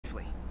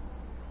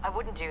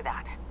wouldn't do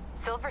that.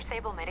 Silver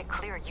Sable made it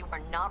clear you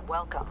are not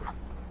welcome.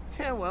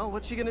 Yeah, well,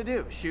 what's she gonna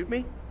do? Shoot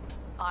me?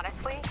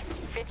 Honestly,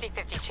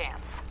 50-50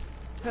 chance.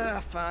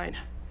 Fine.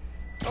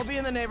 I'll be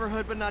in the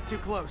neighborhood, but not too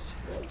close.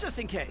 Just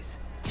in case.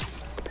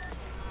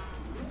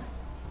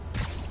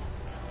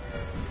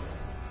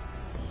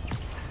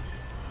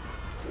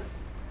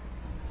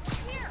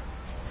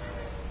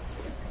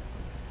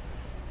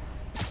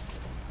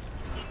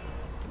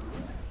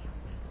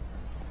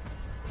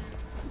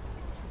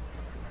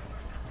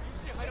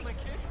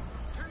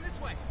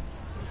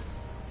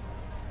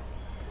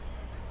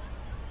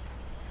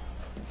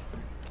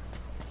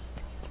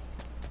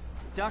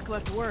 Doc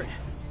left word.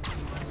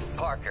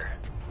 Parker,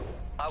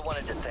 I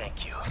wanted to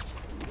thank you.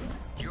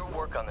 Your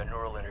work on the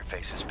neural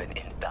interface has been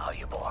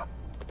invaluable.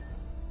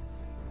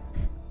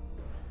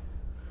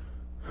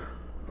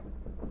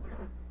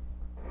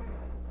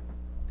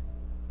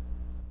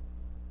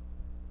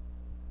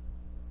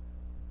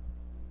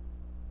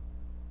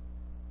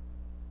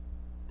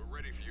 We're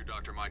ready for you,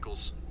 Dr.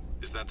 Michaels.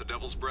 Is that the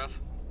Devil's Breath?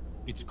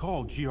 It's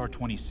called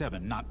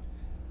GR-27, not...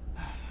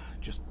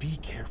 Just be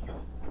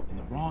careful. In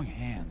the wrong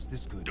hands,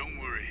 this could... Don't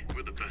worry,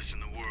 we're the best in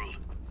the world.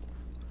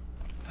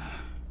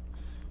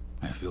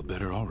 I feel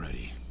better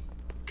already.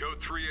 Code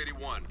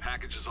 381,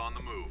 package is on the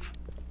move.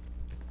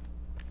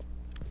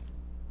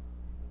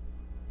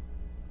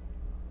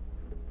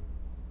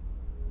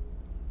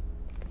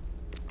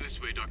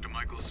 This way, Dr.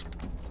 Michaels.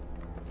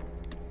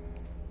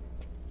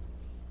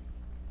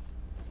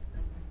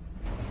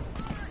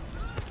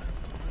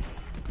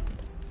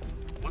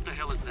 What the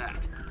hell is that?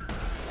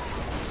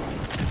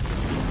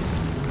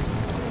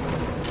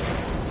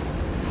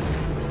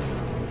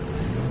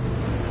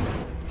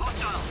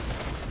 Hostile!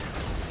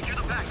 Secure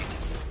the package.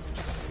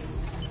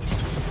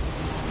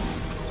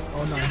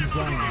 Oh no, he's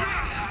running.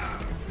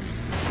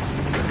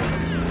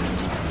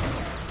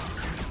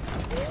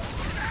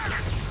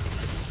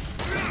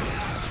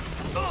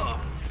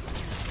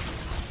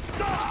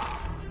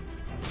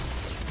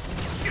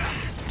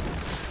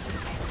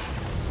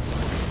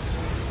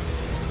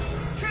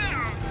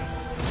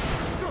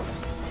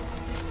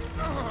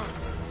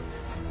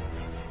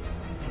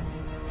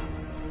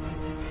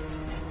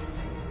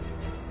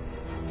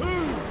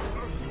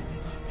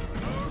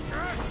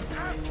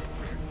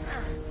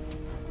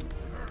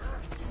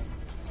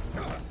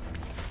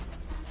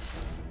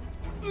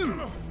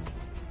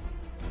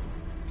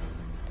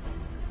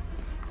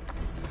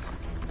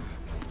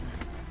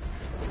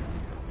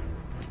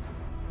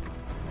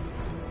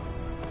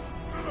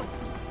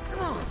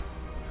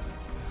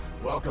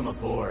 Welcome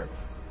aboard,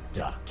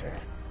 Doctor.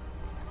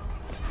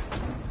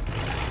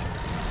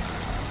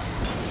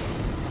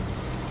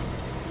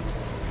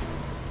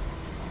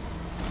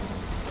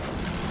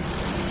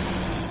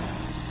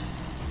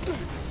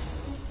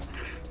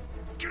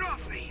 Get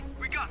off me!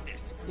 We got this!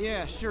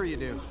 Yeah, sure you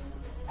do.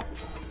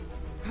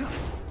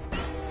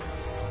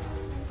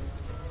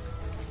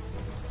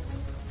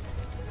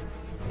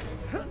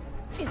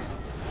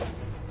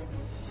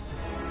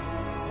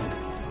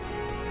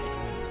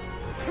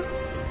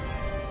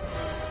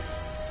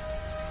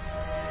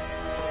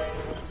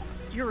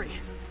 Yuri,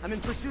 I'm in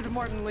pursuit of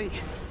Martin Lee.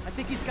 I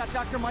think he's got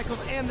Dr. Michaels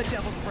and the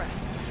Devil's Breath.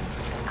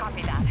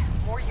 Copy that.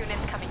 More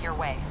units coming your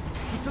way.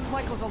 He took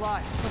Michaels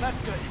alive, so that's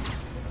good.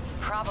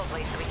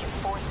 Probably so we can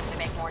force him to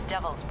make more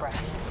Devil's Breath.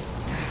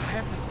 I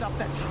have to stop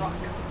that truck.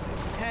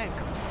 Tank,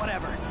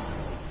 whatever.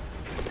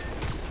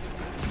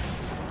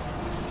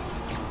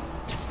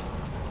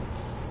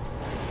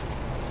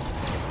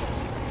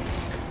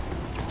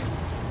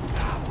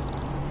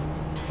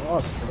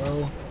 Fuck,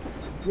 bro.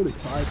 Really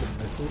tried to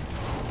miss it.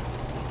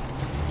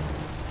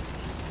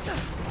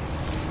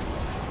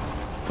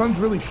 Sun's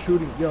really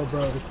shooting. Yo,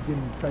 bro, this is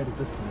getting tight at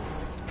this point.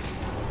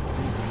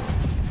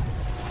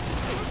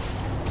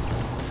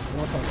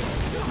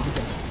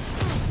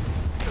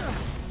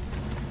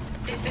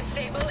 This is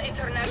Sable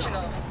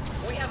International.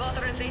 We have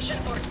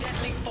authorization for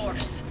deadly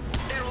force.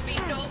 There will be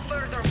no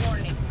further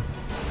warning.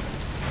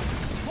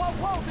 Whoa,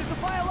 whoa, there's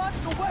a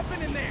biological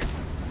weapon in there!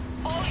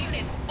 All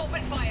units,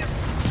 open fire.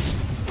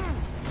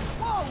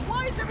 Whoa,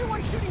 why is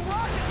everyone shooting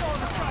rockets all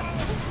of a sudden?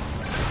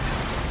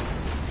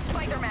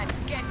 Spider-Man,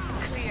 get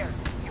clear.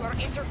 You are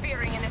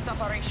interfering in this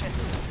operation.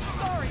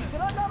 Sorry,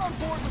 but I'm not on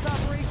board with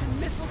Operation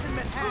Missiles in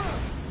Manhattan.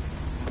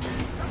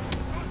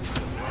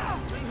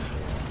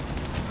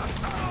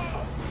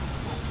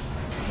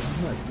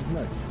 He's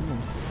nice. Come on.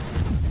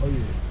 Oh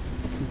yeah.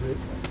 He's it.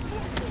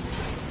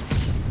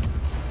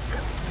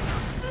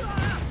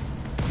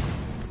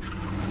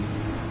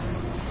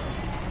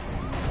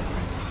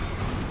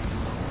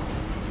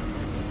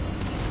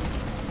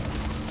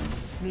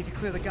 Need to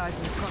clear the guys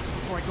in the trucks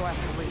before I go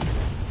after Lee.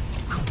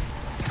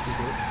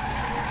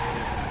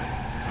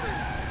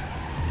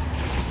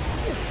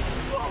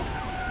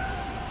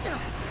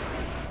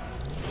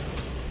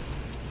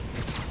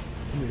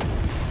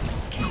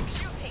 Keep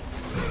shooting.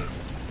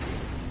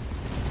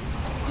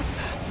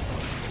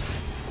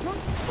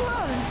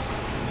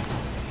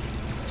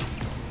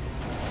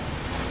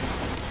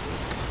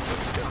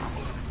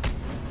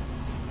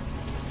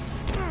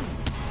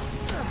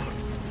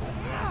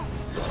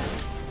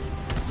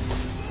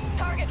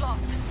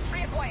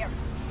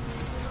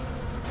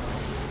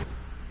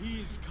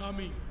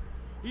 coming.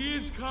 He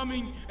is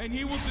coming, and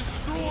he will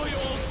destroy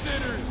all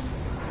sinners.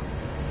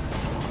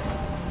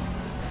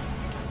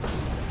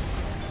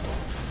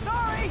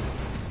 Sorry!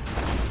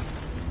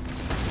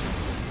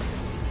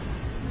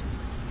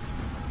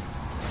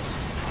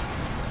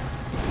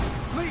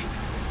 Lee,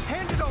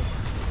 hand it over.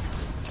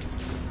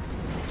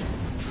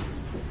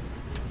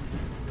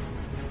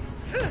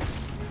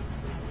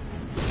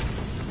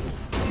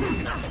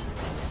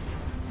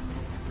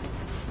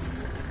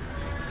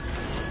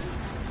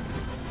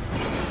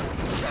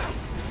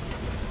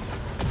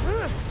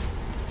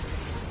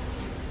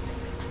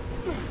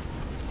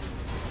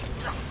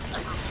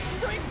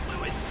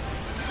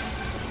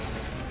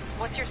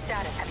 What's your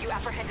status? Have you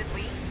apprehended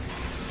Lee?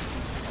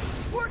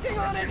 Working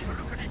on it!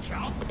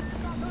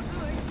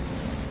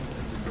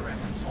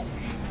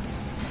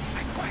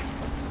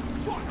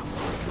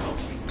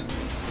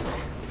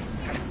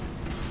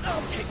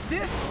 I'll take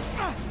this!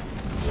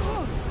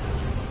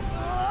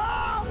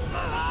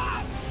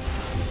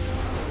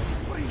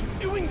 What are you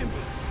doing to me?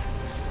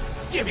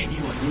 Giving you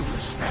a new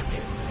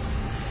perspective.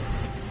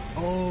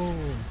 Oh.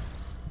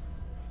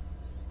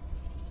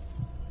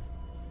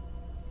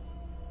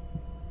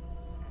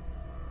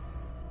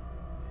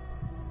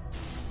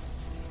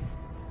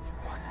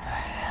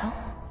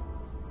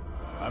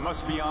 I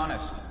must be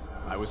honest.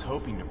 I was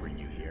hoping to bring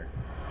you here.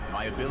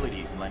 My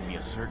abilities lend me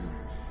a certain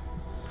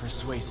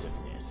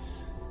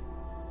persuasiveness.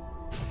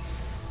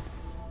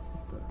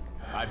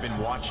 I've been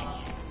watching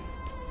you.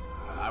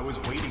 I was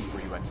waiting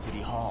for you at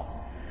City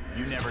Hall.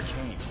 You never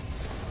came.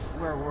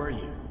 Where were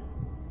you?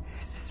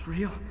 Is this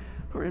real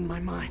or in my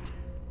mind?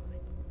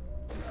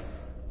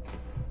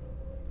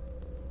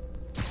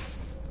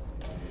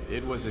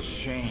 It was a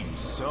shame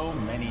so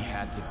many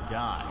had to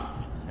die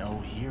with no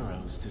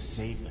heroes to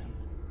save them.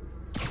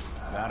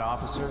 That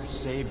officer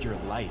saved your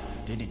life,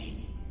 didn't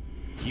he?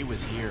 He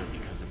was here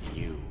because of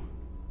you.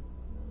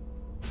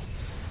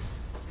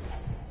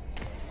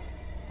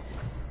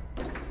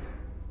 And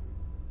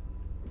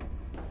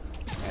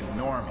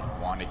Norman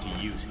wanted to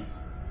use him.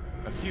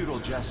 A futile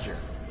gesture,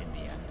 in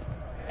the end.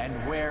 And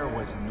where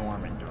was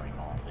Norman during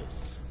all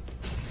this?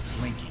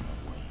 Slinking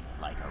away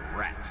like a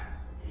rat.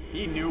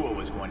 He knew what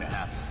was going to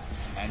happen,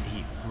 and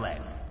he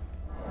fled.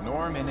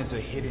 Norman is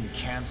a hidden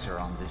cancer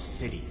on this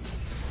city.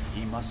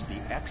 He must be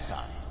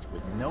excised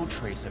with no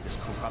trace of his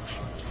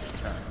corruption to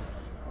return.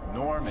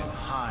 Norman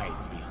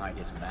hides behind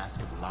his mask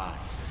of lies.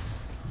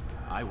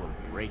 I will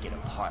break it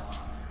apart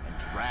and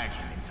drag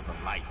him into the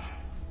light.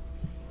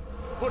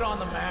 Put on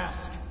the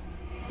mask.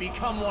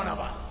 Become one of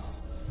us.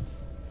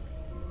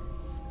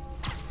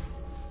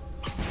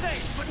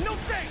 Thanks, but no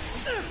thanks!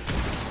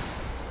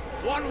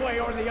 One way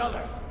or the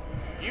other,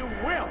 you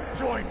will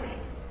join me.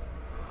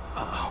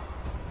 Uh-oh.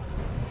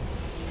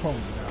 Oh no.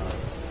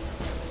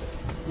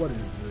 What is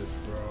this,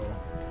 bro?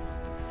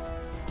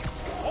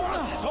 All the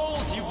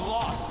souls you've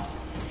lost,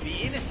 the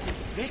innocent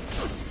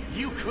victims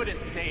you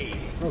couldn't save.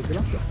 Oh, get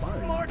off the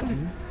fire.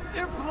 Martin,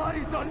 their blood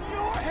is on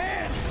your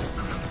hands!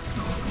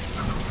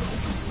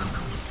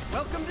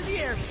 Welcome to the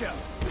air show.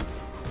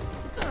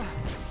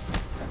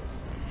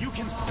 You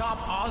can stop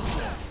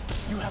Oswald.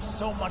 You have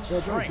so much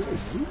strength.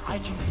 I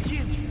can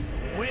give you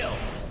will.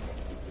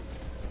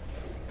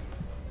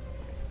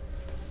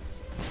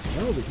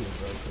 Get over here,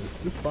 bro, 'cause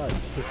this fire is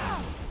pushing me.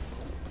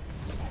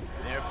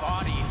 Their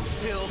bodies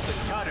filled the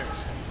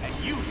gutters, and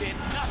you did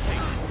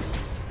nothing.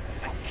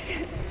 I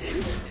can't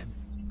see them.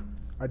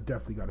 I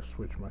definitely gotta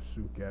switch my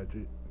suit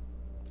gadget.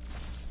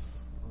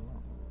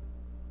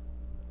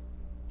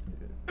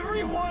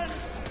 Everyone!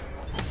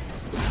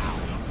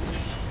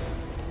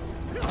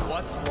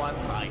 What's one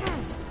life?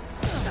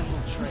 That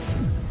will trade.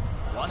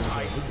 One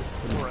life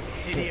for a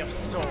city of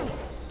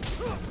souls.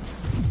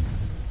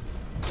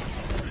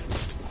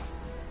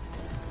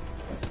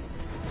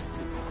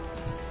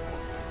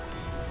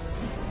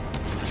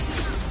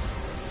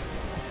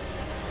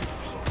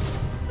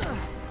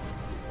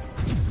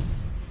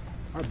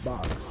 I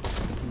box.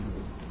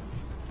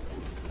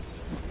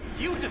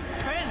 You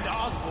defend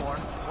Osborn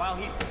while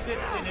he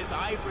sits in his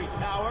ivory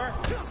tower?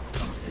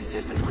 This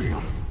isn't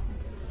real.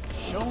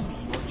 Show me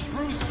your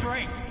true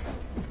strength.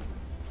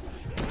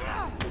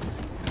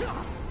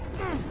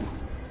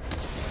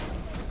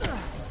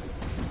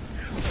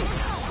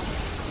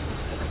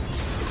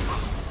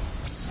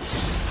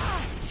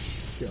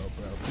 Chill,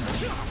 bro.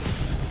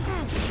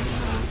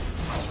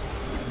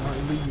 Not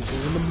leave you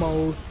in the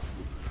most.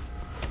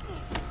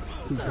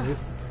 Okay.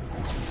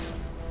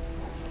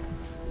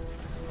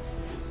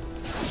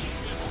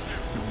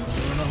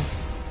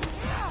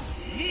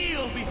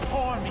 Kneel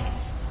before me.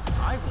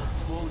 I will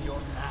pull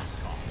your mask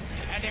off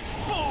and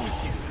expose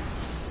you.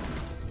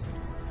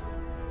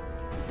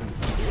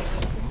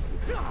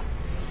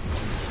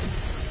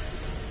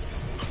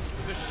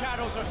 The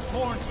shadows are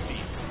sworn to me,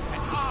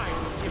 and I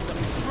will give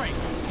them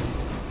strength.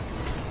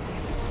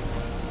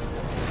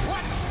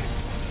 What?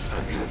 I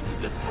have to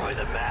destroy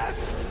the mask.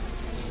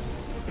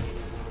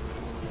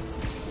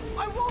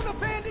 I won't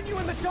abandon you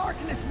in the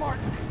darkness,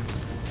 Martin.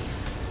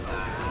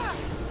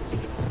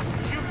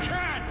 You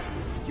can't!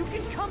 You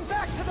can come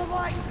back to the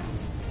light.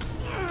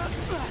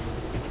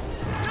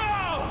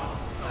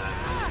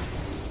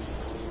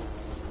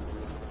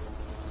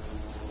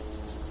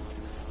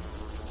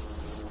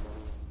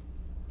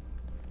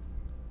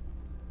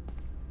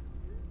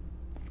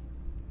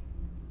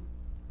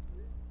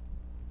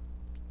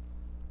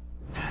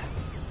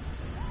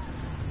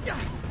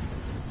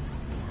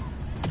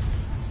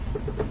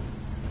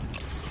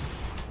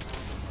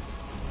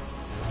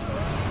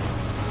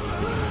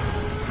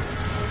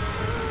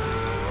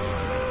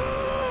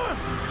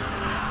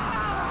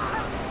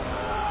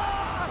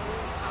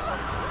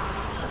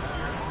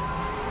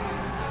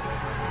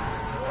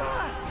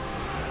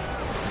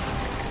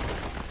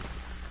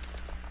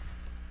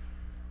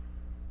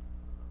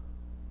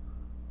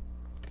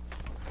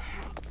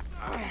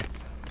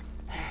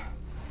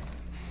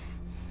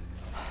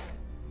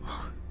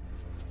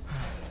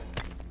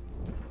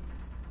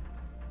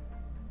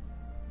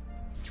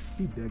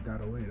 He dead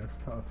got away, that's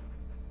tough.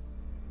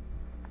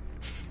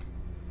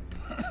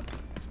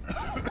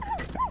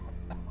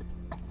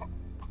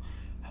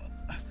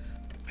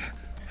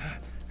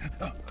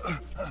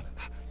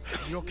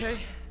 You okay?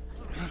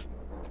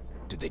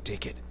 Did they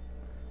take it?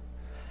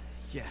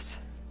 Yes.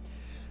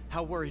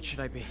 How worried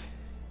should I be?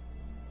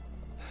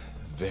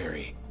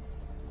 Very.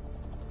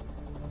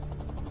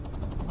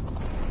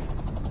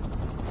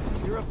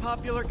 You're a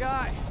popular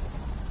guy.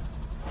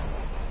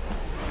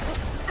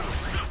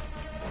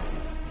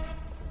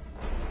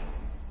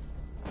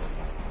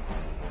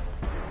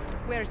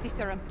 Where's the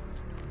serum?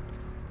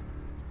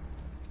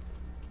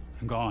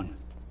 Gone.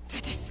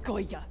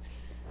 Skoya.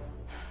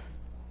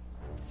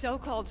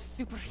 So-called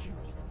superhero.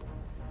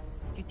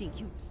 You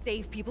think you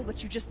save people,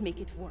 but you just make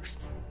it worse.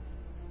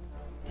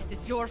 This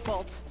is your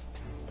fault.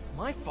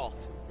 My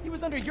fault? He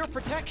was under your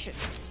protection.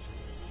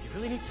 You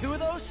really need two of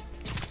those?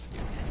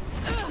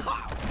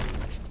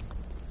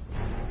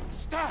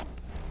 Stop!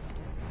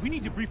 We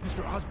need to brief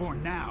Mr.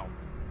 Osborn now.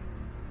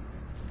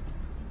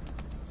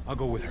 I'll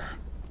go with her.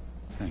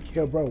 Thank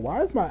you. Yo, bro,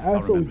 why is my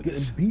ass always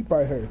getting beat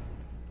by her?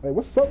 Like,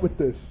 what's up with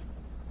this?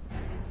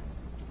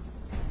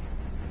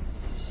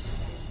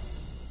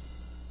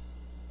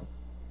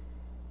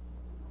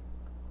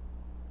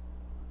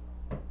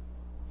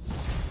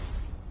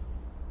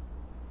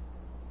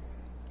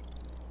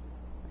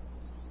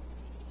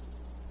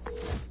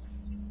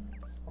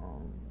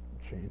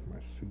 Change my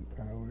suit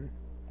power.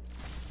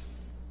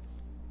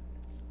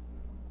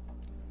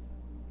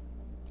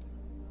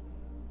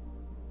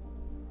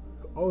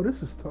 Oh, this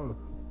is tough.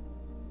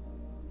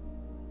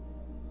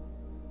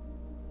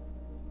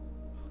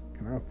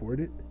 Can I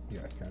afford it?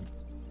 Yeah, I can.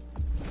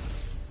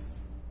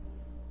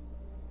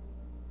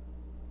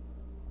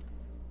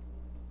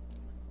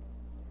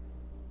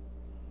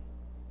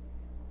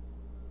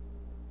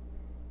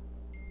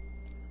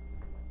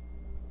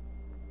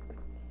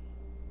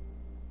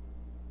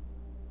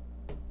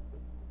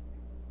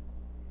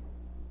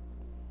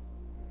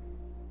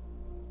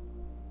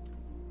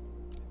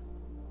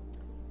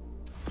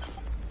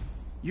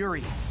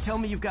 Yuri, tell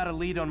me you've got a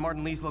lead on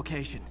Martin Lee's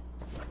location.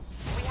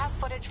 We have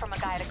footage from a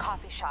guy at a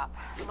coffee shop.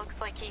 Looks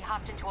like he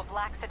hopped into a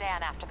black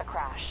sedan after the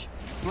crash.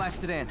 Black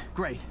sedan,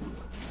 great.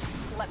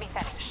 Let me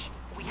finish.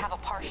 We have a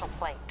partial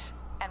plate.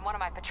 And one of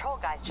my patrol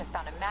guys just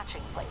found a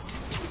matching plate.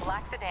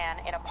 Black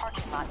sedan in a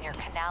parking lot near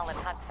Canal and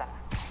Hudson.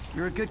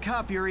 You're a good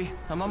cop, Yuri.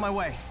 I'm on my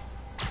way.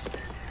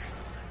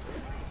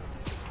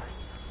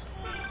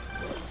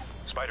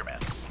 Spider-Man.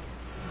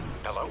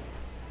 Hello?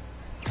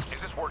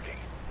 Is this working?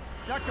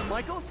 Dr.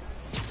 Michaels?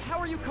 How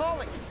are you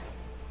calling?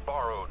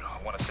 Borrowed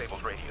one of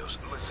Sable's radios.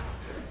 Listen,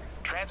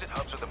 transit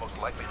hubs are the most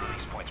likely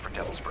release points for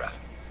Devil's Breath.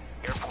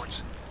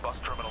 Airports, bus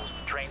terminals,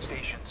 train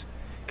stations.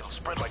 It'll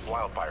spread like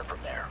wildfire from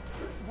there.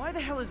 Why the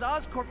hell is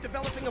Oscorp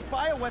developing a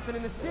bioweapon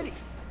in the city?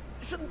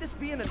 Shouldn't this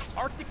be in an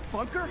Arctic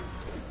bunker?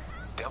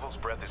 Devil's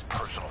Breath is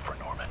personal for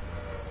Norman.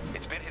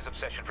 It's been his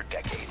obsession for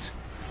decades.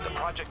 The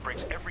project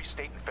breaks every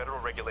state and federal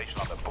regulation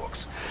on the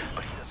books,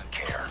 but he doesn't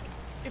care.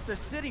 If the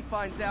city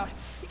finds out,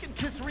 he can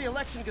kiss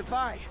re-election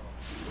goodbye.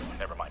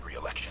 Never mind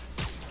re-election.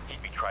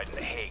 He'd be tried in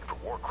The Hague for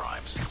war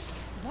crimes.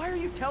 Why are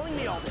you telling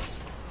me all this?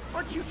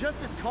 Aren't you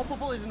just as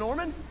culpable as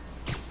Norman?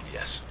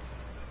 Yes.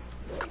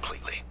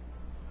 Completely.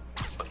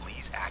 But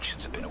Lee's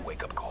actions have been a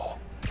wake-up call.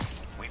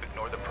 We've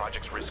ignored the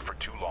project's risk for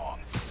too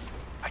long.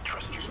 I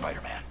trust you,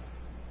 Spider-Man.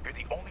 You're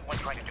the only one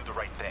trying to do the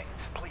right thing.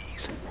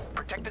 Please,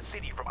 protect the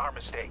city from our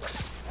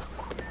mistakes.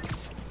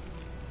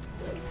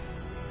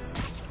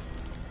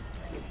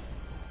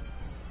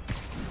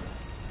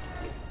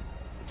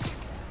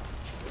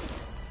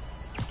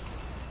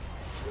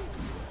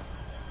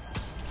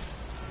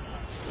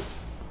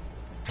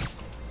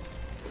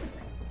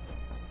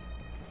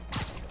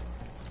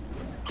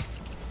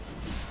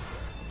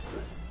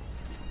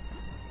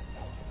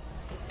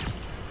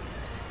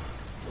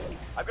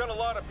 I've got a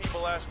lot of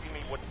people asking me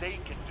what they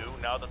can do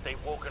now that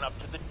they've woken up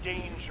to the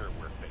danger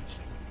we're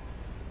facing.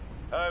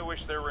 I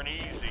wish there were an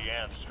easy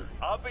answer.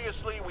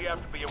 Obviously, we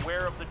have to be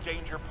aware of the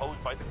danger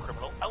posed by the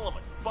criminal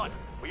element, but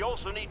we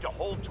also need to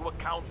hold to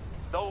account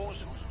those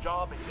whose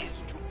job it is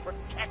to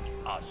protect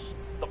us,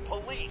 the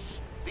police.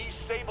 These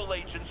Sable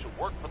agents who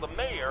work for the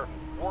mayor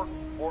work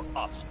for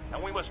us,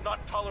 and we must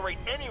not tolerate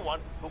anyone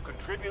who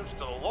contributes to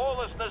the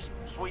lawlessness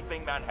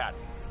sweeping Manhattan.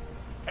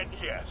 And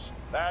yes,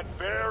 that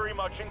very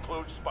much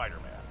includes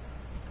Spider-Man.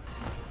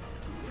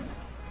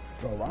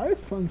 So why is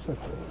Sun such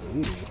a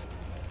hater?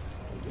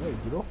 Like, hey,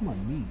 get off my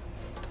meat.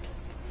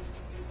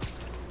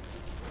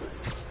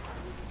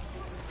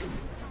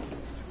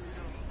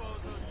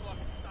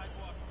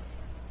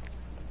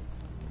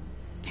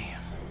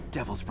 Damn,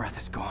 Devil's Breath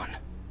is gone.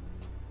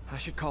 I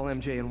should call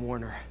MJ and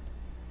warn her.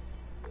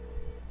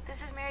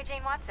 This is Mary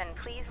Jane Watson.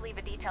 Please leave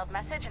a detailed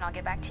message and I'll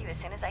get back to you as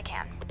soon as I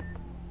can.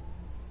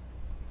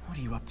 What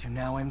are you up to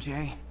now,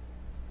 MJ?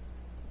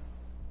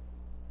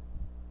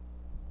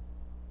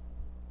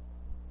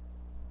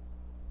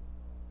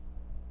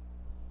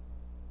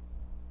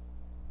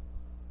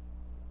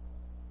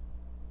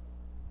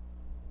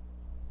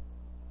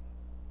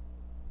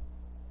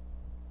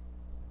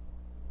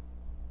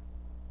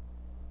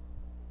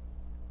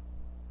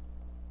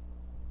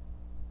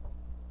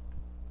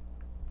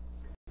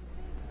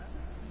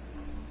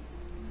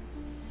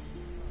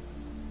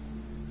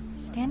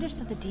 Standish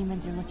said the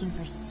demons are looking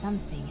for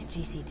something at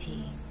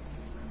GCT.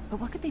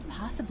 But what could they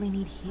possibly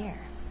need here?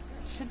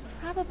 Should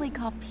probably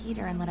call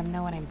Peter and let him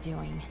know what I'm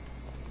doing.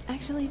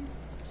 Actually,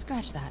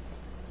 scratch that.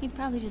 He'd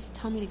probably just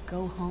tell me to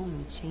go home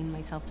and chain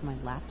myself to my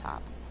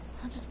laptop.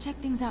 I'll just check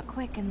things out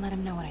quick and let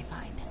him know what I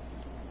find.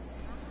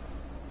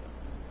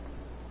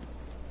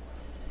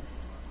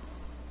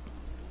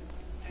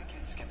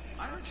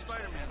 I heard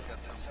Spider-Man's got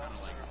some kind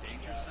of like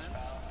danger sense.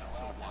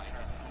 So why?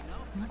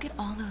 Look at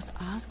all those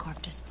Oscorp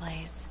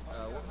displays.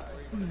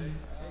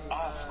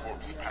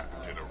 Oscorp's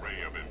patented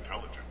array of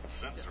intelligent,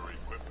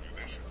 sensory-equipped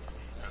munitions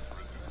has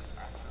reduced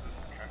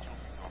accidental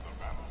casualties on the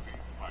battlefield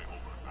by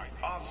over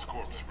 90%.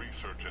 Oscorp's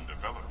research and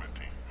development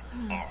team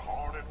are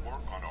hard at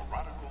work on a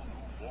radical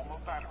new form of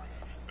battery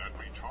that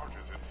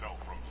recharges itself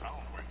from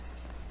sound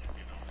waves.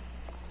 You know.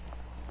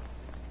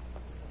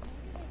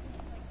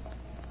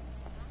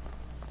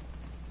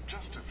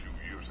 Just a few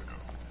years ago,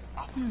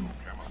 optical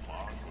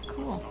camouflage was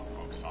cool.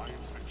 From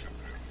science fiction films.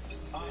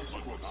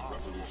 Oscorp's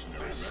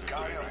revolutionary. This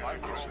Gaia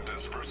microbe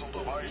dispersal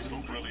device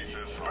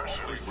releases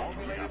specially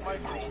formulated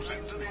microbes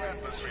into the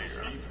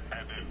atmosphere,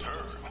 and in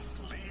turn,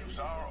 leaves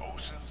our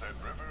oceans and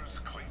rivers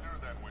cleaner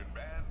than when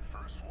man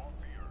first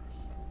walked the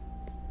earth.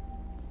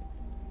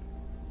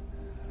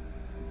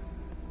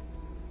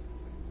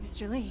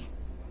 Mr. Lee.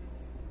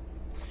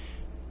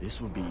 This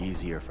will be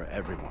easier for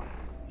everyone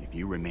if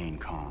you remain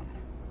calm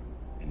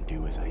and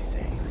do as I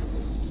say.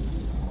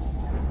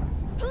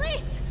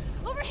 Police!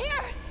 Over here!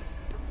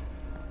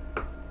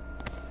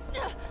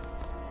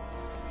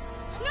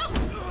 No!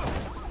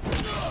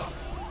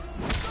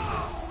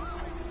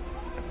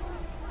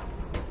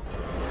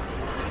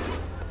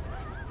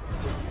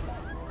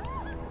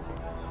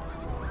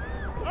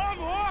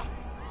 I'm off!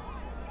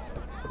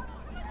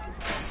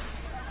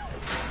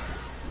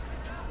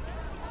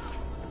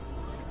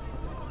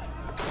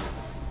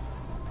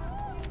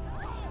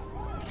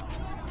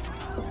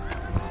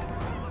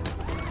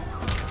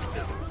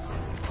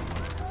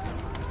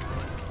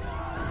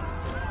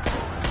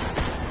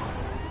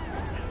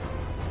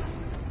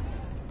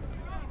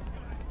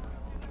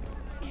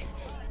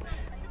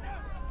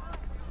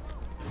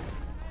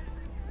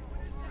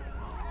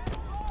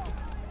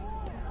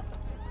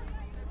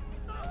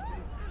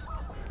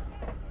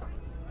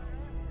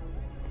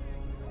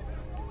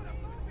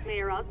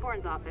 Mayor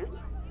Osborn's office.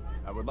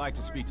 I would like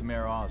to speak to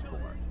Mayor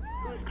Osborn.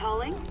 Who's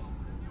calling?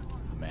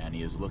 The man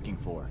he is looking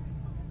for.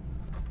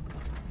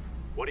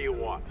 What do you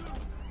want?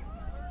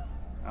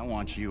 I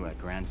want you at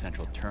Grand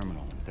Central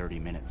Terminal in 30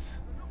 minutes.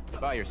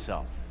 By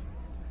yourself.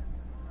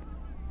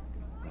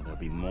 Or there'll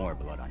be more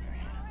blood on your hands.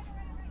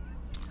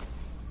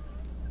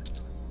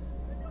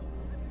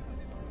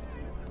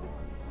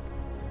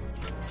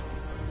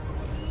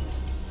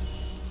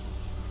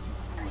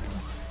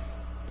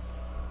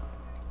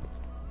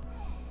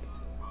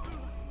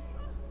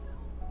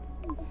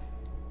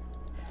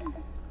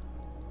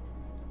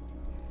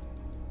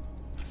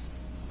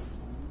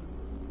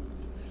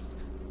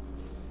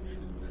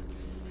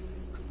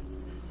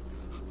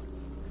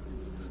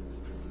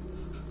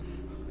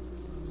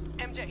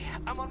 MJ,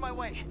 I'm on my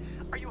way.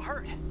 Are you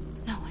hurt?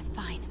 No, I'm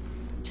fine.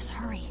 Just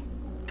hurry.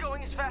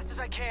 Going as fast as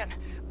I can.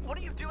 What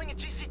are you doing at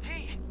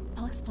GCT?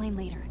 I'll explain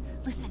later.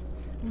 Listen,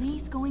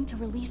 Lee's going to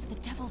release the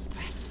Devil's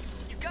Breath.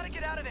 You gotta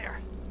get out of there.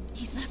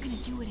 He's not gonna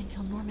do it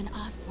until Norman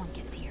Osborn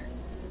gets here.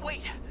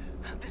 Wait,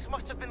 this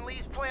must have been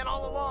Lee's plan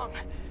all along.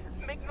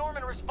 Make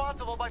Norman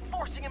responsible by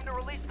forcing him to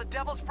release the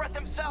Devil's Breath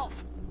himself.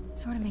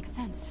 Sort of makes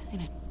sense, in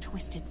a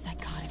twisted,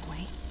 psychotic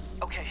way.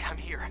 Okay, I'm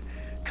here.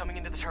 Coming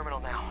into the terminal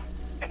now.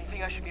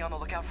 Anything I should be on the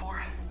lookout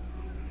for?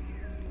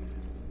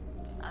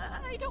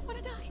 I don't want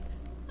to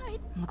die.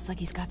 Looks like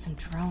he's got some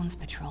drones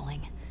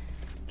patrolling.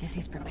 Guess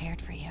he's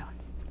prepared for you.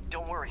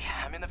 Don't worry,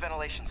 I'm in the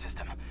ventilation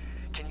system.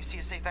 Can you see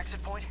a safe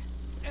exit point?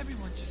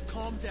 Everyone just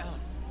calm down.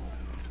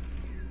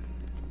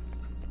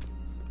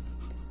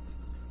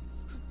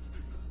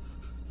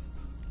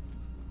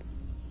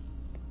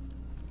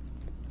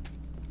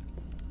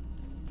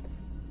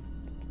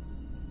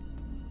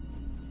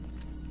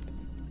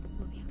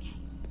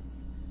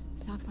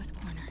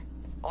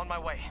 On my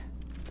way.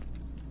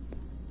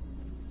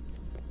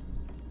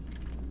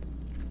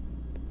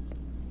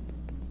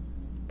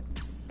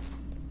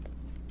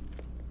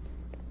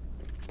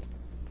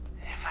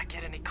 If I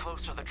get any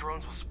closer, the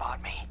drones will spot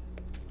me.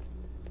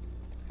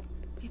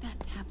 See that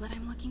tablet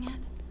I'm looking at?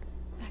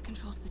 That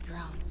controls the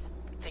drones.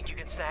 Think you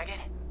can snag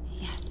it?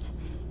 Yes,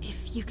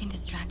 if you can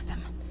distract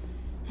them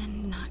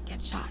and not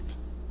get shot.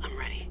 I'm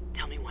ready.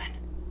 Tell me when.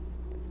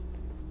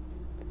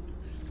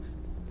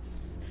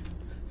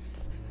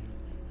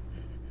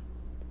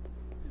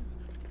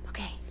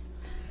 Okay,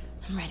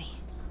 I'm ready.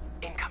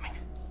 Incoming.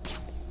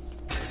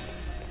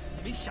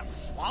 你想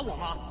耍我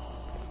吗？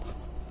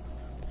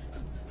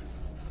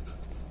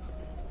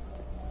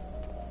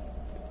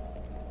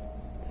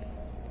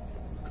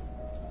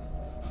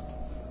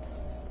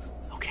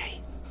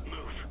 Okay,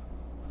 move.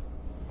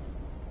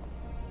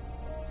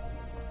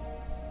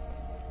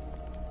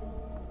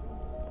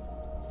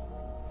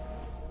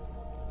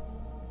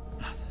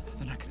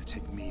 They're not gonna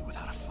take me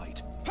without a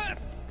fight.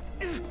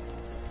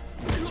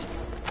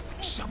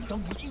 想当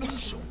英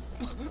雄。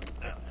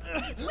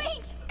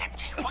 Wait!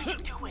 MJ, what are you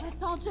doing?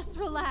 Let's all just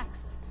relax.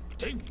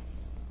 停！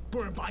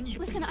不然把你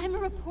Listen, I'm a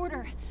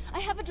reporter. I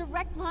have a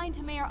direct line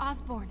to Mayor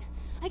Osborn.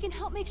 I can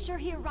help make sure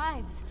he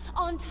arrives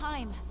on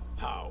time.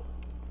 How?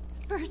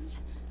 First,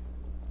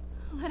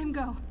 let him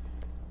go.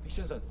 李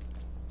先生，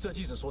这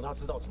记者说他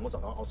知道怎么找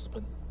到奥斯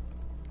喷。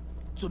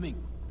遵命。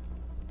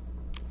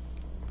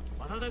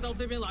把他带到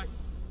这边来，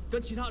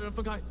跟其他人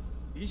分开。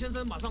李先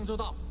生马上就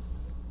到。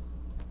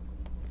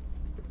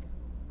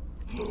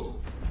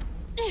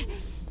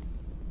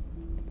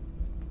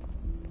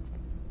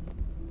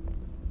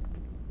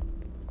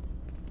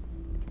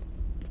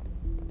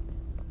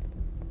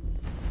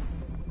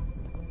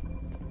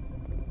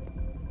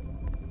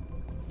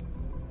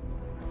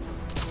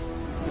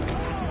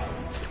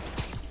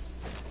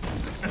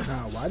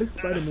 Why does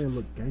Spider-Man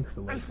look gangster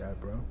like that,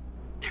 bro?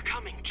 They're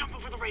coming. Jump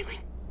over the railing.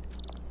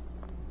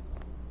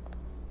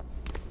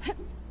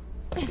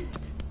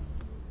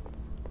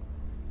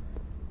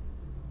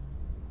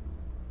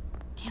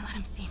 Can't let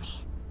him see me.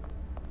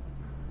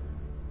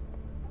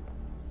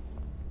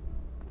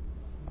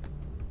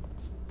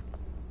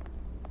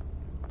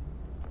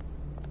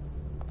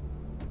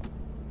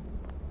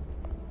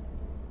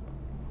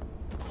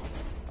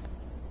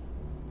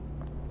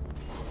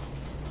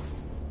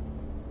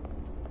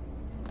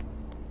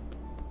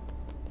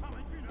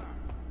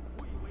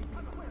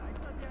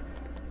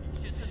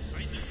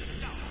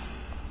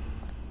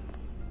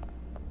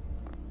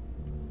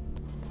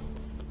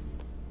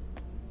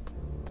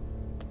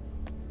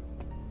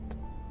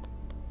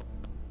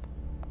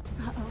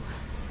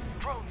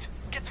 Drones,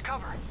 get to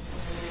cover.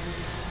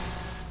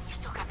 You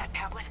still got that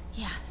tablet?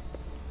 Yeah.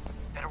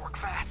 Better work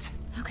fast.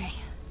 Okay,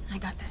 I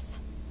got this.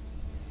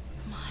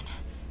 Come on.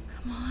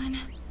 Come on.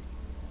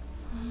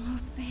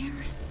 Almost there.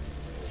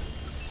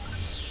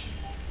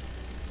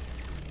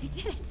 They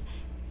did it!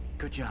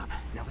 Good job.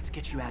 Now let's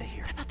get you out of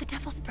here. What about the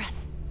Devil's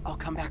Breath? I'll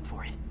come back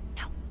for it.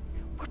 No.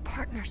 We're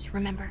partners,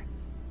 remember?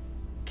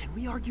 Can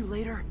we argue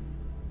later?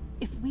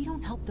 If we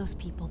don't help those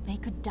people, they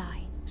could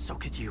die. So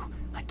could you.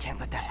 I can't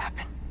let that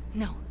happen.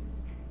 No.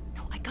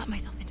 No, I got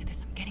myself into this.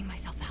 I'm getting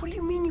myself out. What do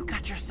you mean you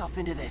got yourself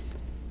into this?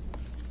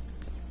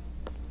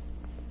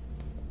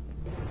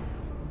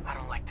 I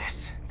don't like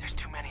this. There's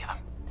too many of them.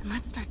 Then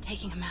let's start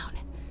taking them out.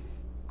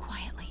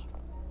 Quietly.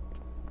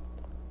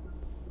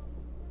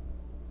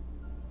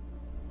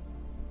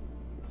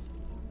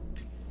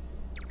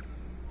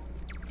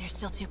 They're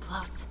still too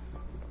close.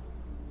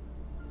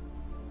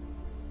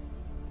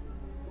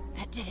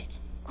 That did it.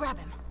 Grab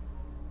him.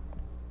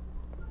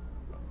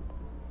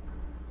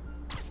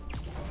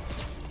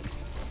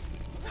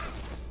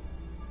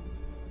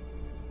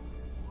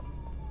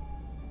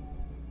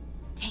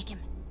 Take him.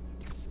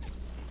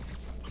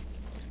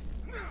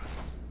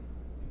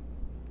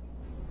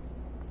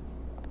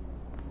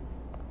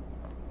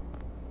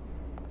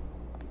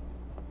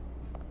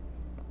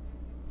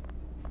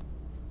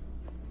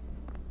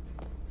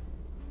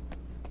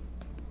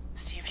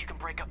 See if you can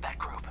break up that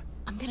group.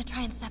 I'm gonna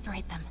try and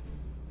separate them.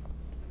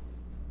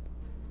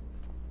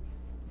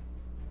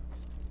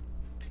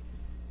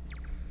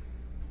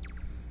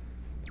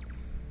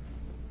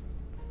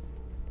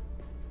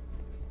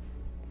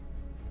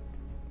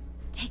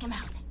 Take him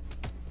out.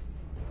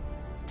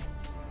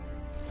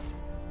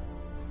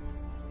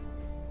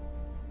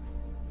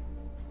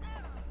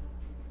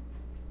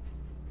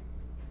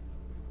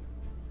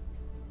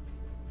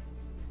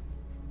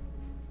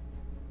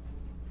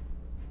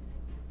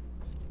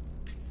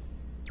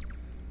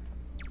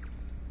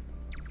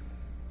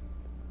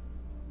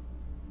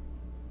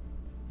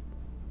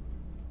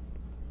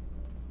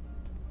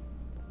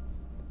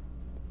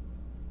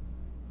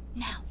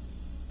 Now.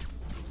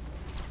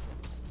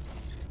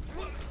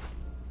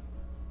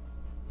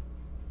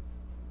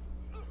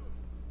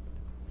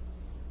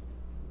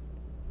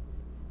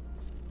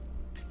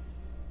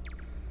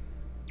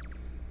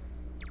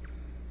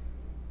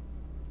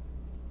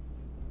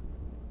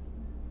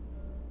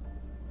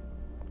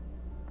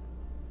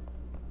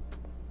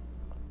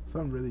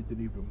 Some really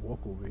didn't even walk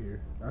over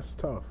here. That's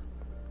tough.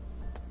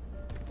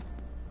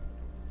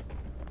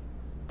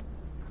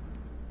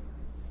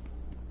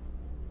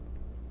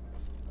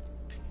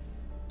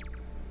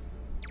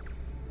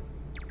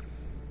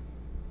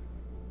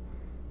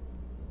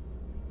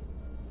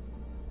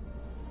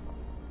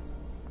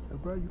 Hey,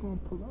 bro, you gonna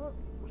pull up?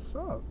 What's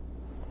up?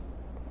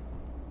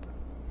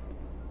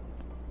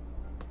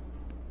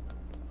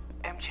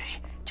 MJ,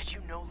 did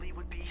you know Lee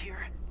would be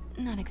here?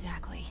 Not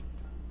exactly.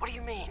 What do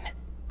you mean?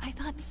 I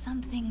thought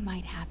something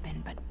might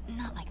happen, but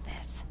not like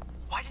this.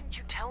 Why didn't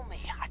you tell me?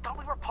 I thought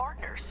we were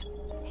partners.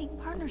 Hey,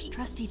 partners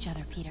trust each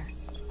other, Peter.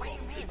 What do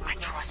you mean, I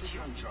trust you?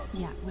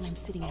 Yeah, when I'm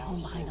sitting at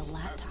home behind a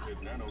laptop.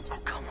 Oh,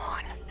 come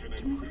on.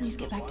 Can we please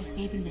get back to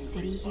saving the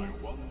city here?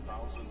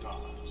 1,000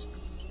 times.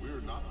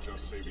 We're not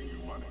just saving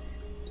you money.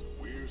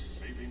 We're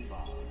saving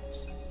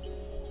lives.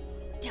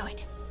 Do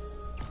it.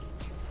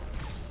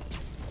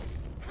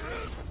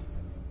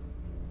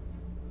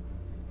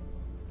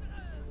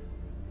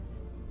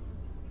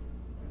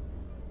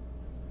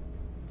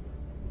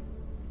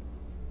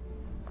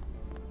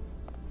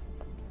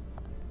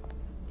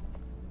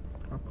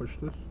 Can I push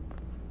this?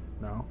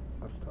 No,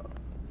 that's tough.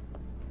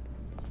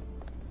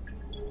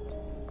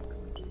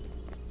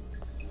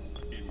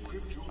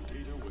 Encrypt your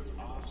data with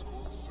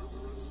Oscorp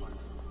Cerberus Cipher,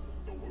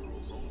 the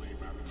world's only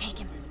Take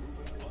him.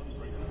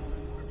 unbreakable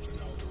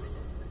encryption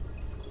algorithm.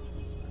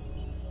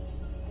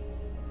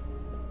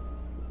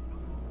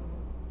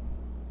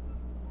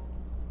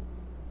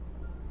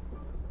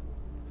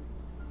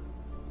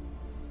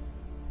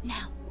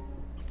 Now.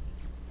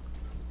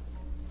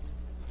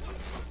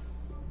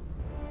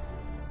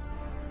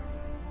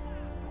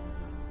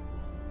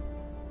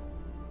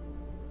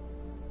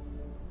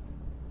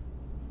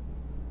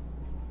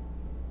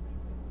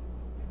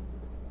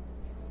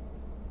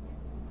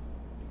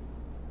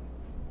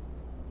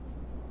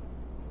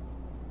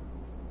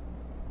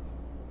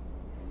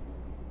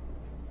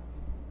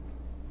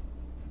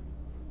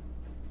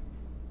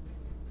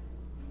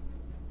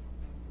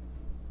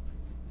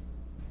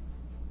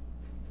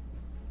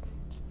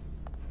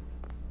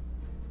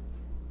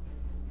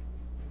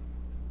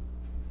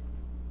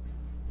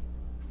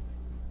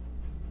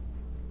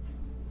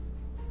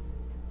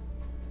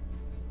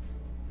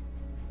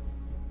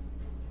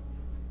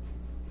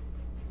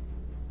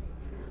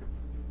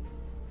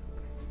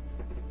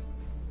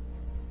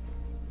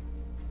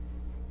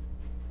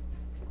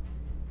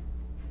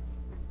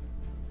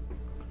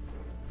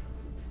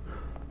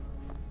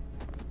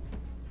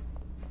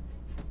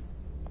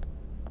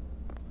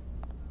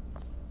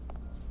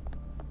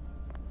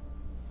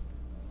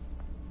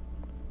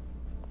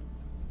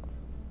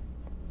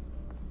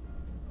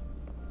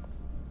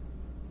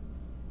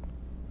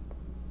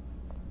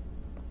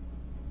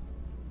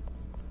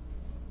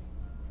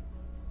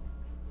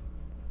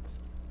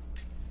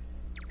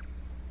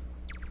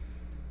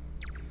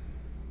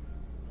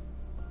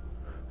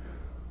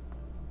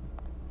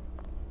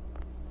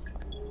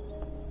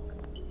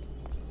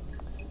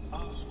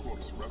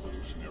 Oscorp's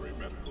Revolutionary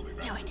Medical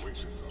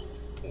Evacuation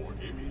Code, or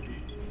MED,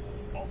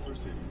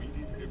 offers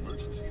immediate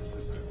emergency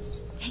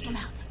assistance. Take him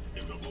out.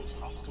 In the most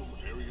hostile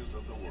areas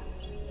of the world.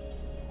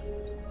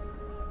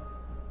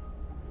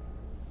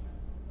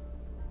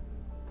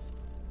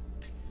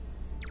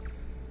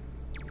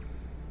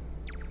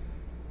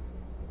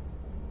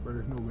 Bro,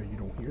 there's no way you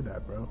don't hear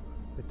that, bro.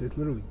 Like, there's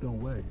literally no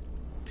way.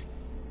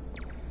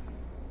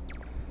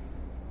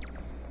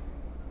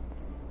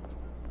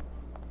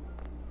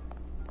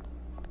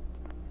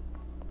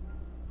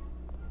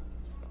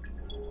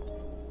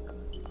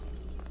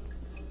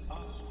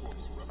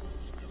 Oscorp's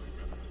Revolutionary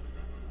Medical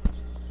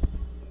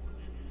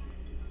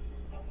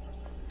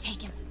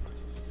Take him.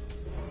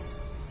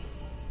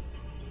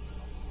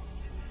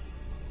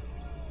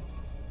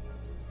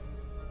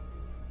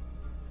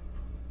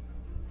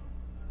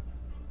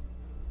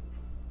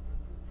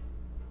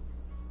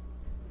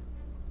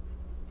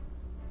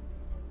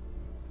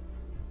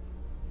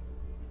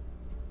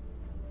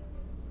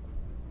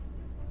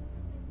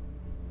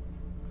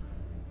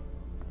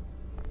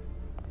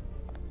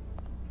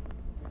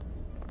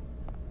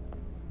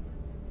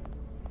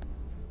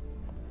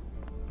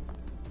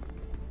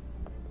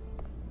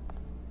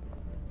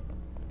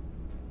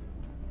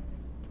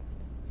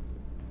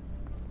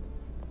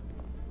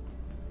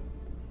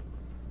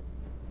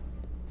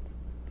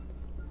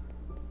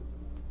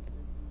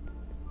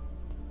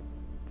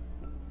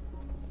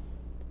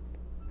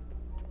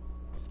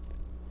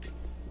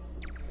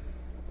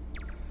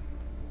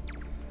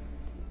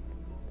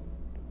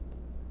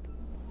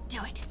 Do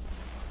it.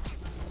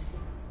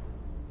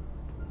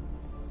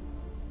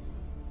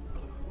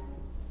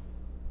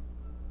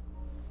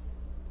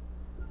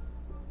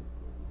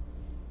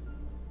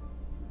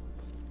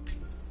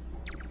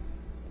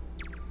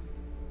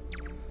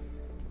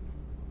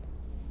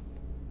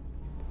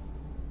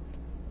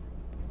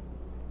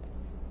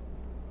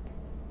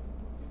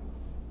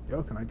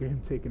 Yo, can I get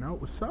him taken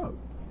out? What's up?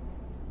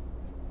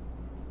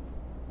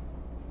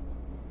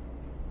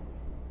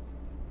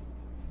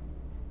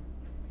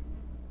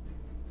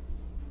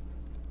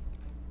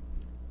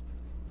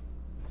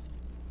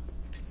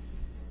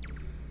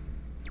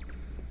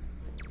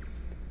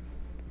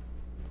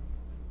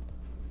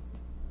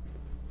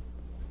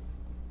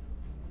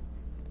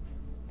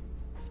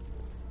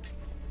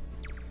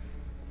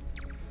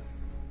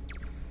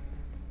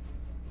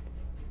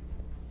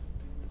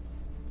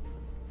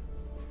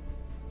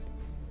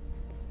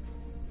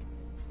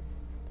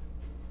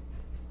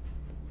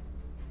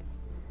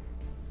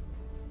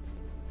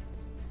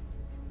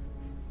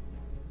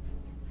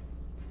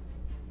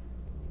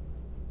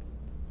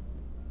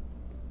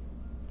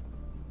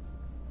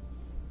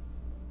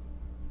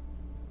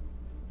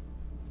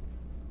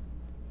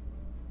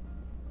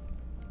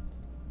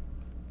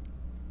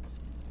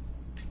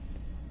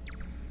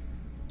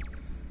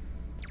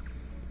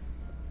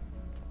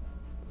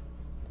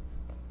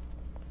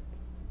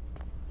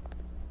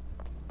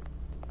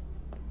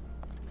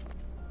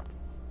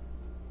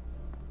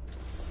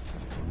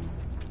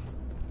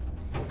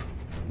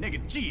 那个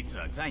记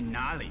者在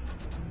哪里？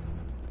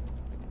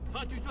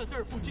他就在这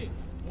儿附近，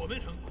我们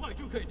很快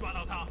就可以抓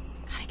到他。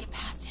Gotta get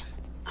past him.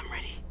 I'm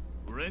ready.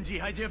 无人机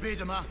还接备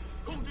着吗？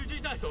控制机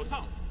在手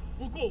上，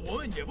不过我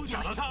们也不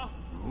找到他。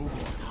如果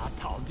他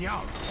逃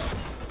掉了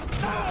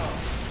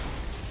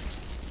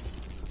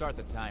 ，Start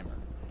the timer.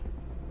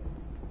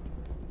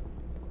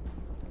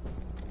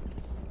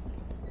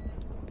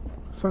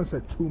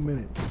 Sunset 2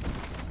 minutes.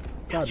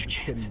 Gotta be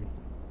kidding me.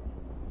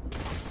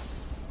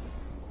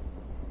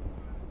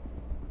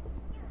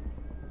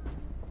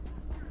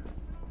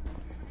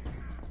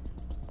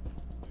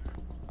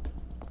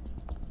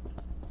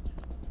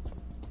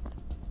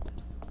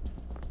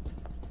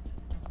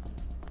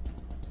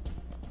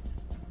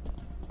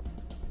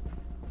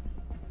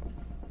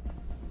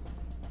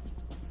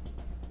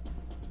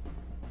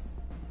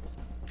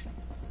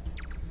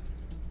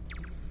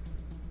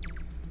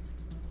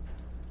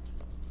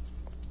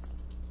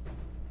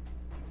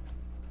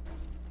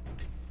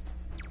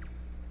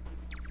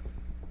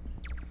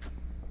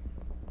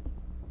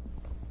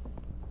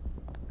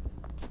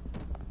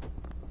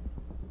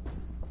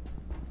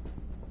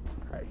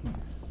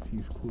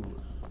 He's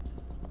clueless.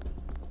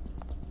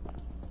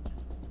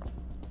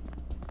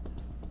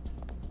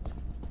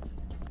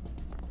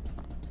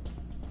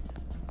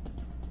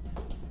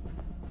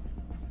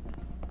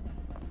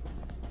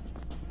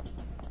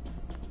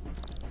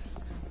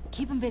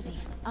 Keep him busy.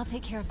 I'll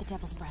take care of the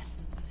Devil's Breath.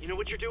 You know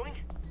what you're doing?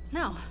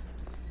 No.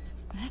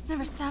 That's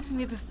never stopped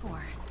me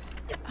before.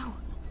 Oh,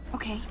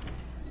 okay.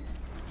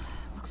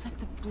 Looks like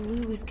the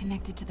blue is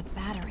connected to the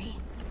battery,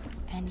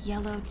 and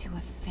yellow to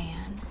a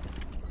fan.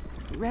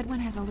 Red one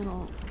has a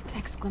little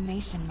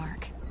exclamation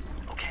mark.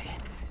 Okay,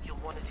 you'll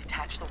want to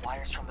detach the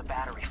wires from the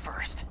battery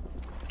first.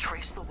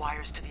 Trace the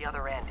wires to the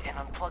other end and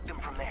unplug them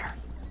from there.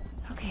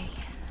 Okay,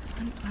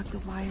 unplug the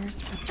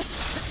wires from...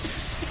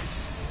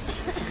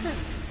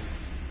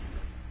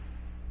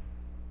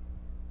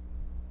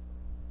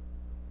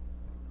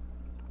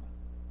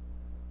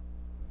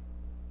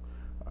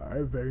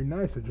 Alright, very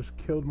nice. I just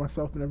killed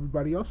myself and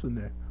everybody else in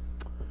there.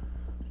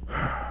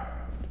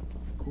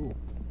 Cool.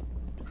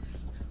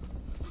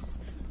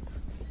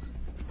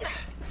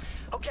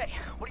 Okay,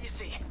 what do you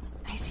see?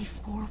 I see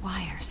 4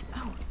 wires.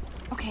 Oh,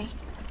 okay.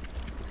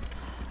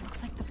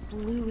 Looks like the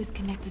blue is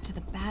connected to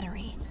the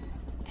battery,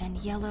 and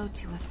yellow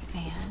to a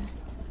fan.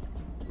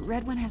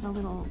 Red one has a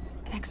little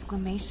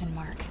exclamation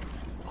mark.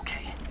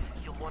 Okay,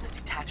 you'll want to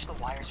detach the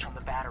wires from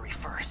the battery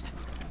first.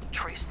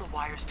 Trace the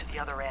wires to the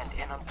other end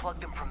and unplug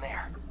them from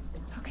there.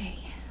 Okay,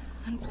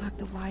 unplug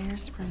the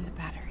wires from the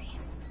battery.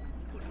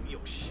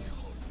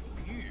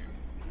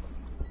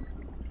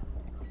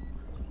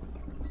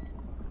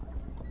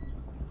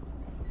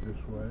 This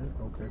way.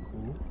 Okay,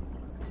 cool.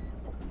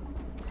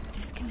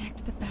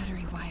 Disconnect the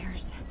battery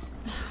wires.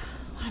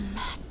 What a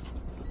mess.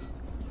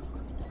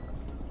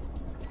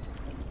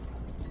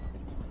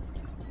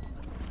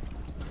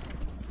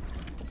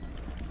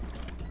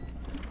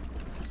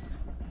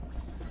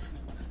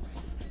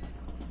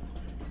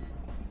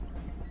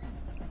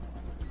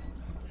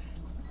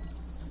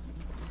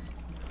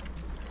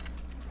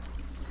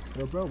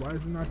 Yo, bro, why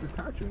is it not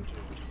detaching?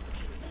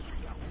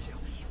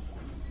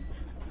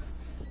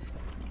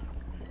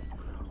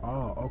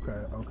 Oh, okay.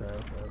 Okay,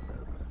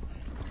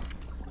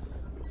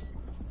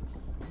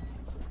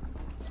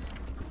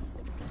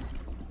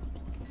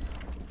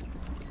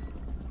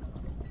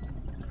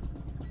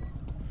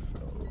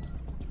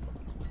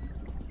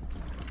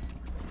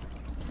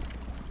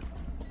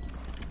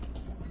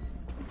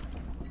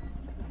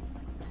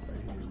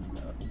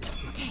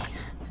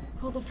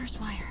 pull the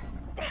first wire.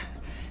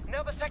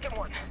 Now the second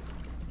one.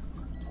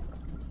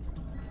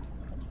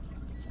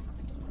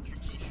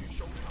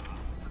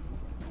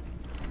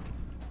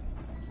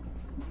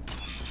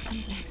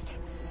 Comes next.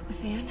 The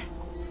fan?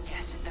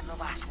 Yes, then the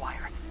last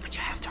wire. But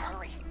you have to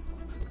hurry.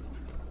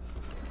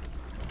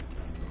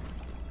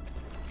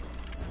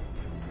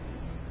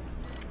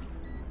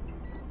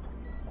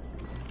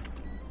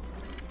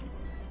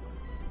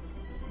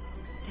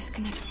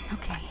 Disconnect.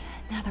 Okay,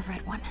 now the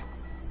red one.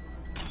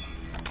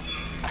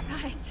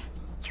 Got it.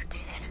 You did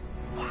it.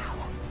 Wow.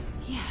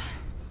 Yeah.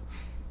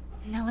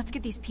 Now let's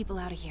get these people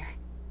out of here.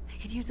 I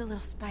could use a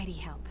little Spidey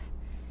help.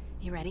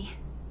 You ready?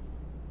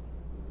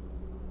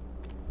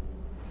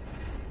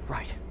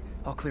 Right.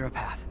 I'll clear a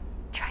path.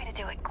 Try to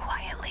do it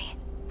quietly.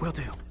 Will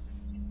do.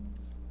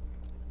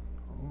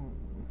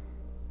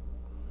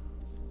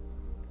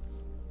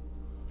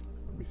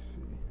 Let me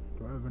see.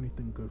 Do I have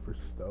anything good for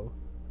stealth?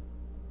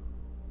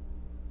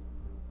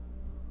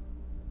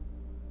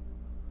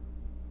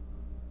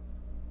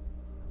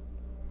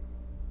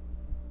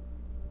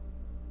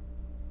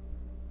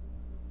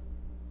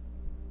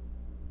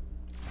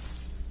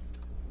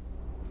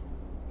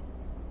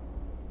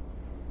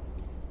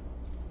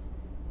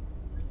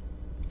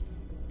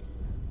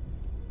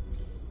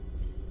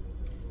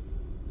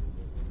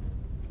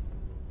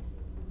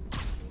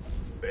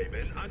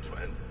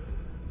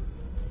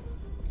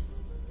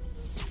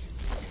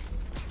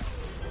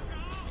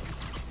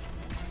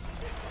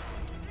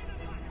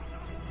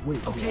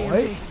 Wait, okay, what?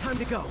 okay, time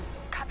to go.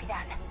 Copy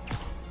that.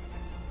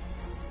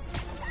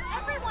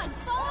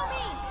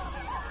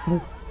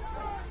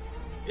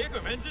 别拐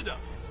门子的，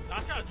拿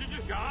下蜘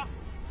蛛侠。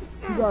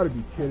You gotta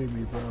be kidding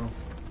me, bro.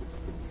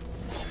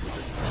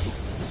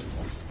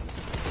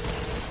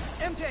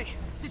 MJ,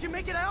 did you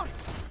make it out?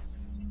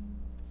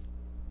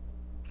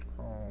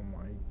 Oh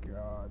my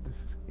god, this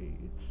is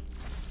AIDS.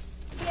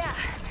 Yeah,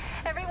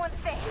 everyone's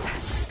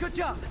safe. Good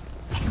job.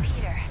 Hey,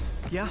 Peter.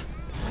 Yeah?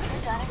 When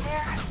you're done in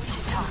there, we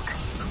should talk.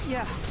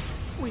 Yeah,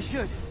 we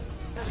should.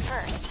 But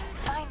first,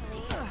 find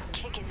Lee and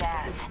kick his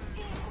ass.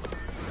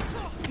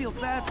 Feel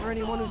bad for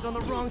anyone who's on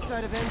the wrong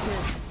side of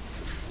MJ.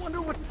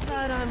 Wonder what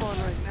side I'm on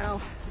right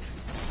now.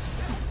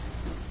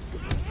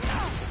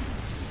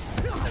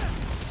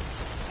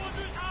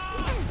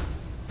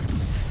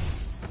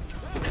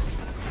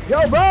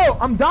 Yo, bro,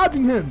 I'm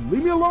dodging him.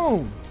 Leave me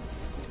alone.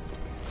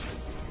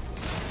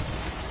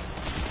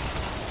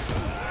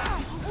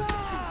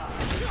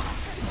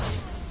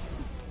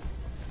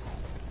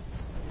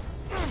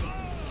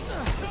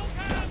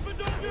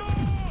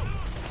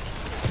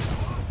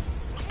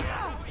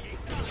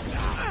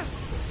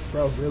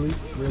 Bro, really?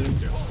 Really?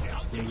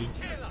 Really?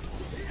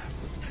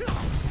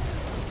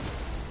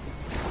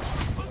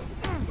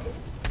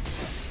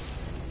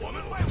 我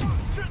们会往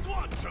这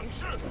座城市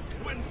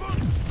稳风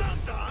上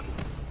展。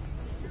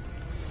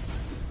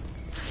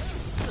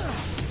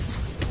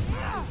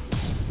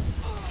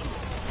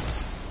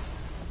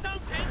当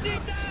前进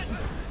战！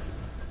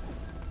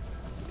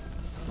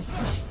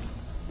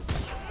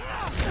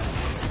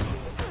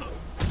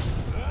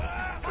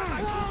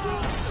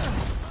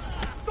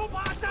都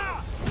趴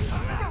下，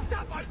向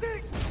下反击！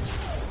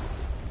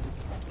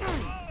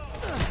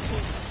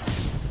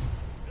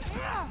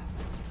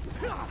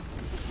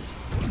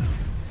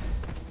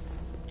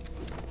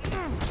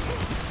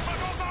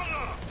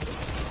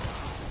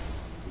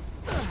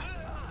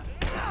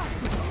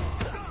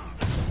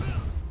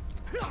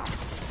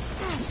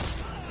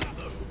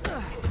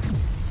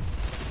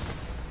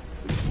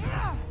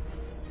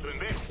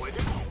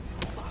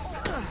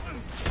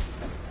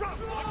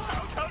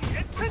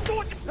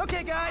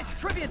 Okay, guys,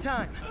 trivia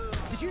time.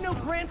 Did you know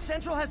Grand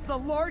Central has the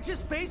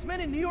largest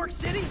basement in New York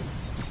City?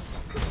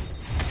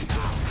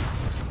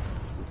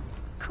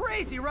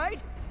 Crazy, right?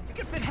 You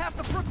could fit half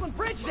the Brooklyn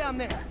Bridge down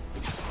there.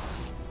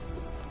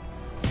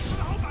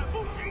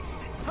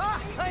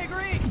 Ha! I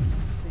agree.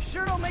 They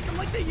sure don't make them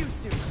like they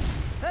used to.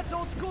 That's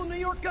old school New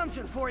York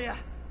gumption for you.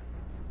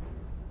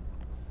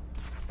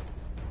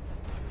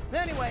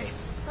 Anyway,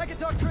 I could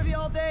talk trivia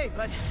all day,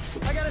 but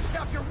I gotta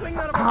stop your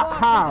wingnut of a boss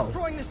from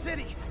destroying the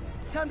city.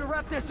 Time to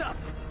wrap this up.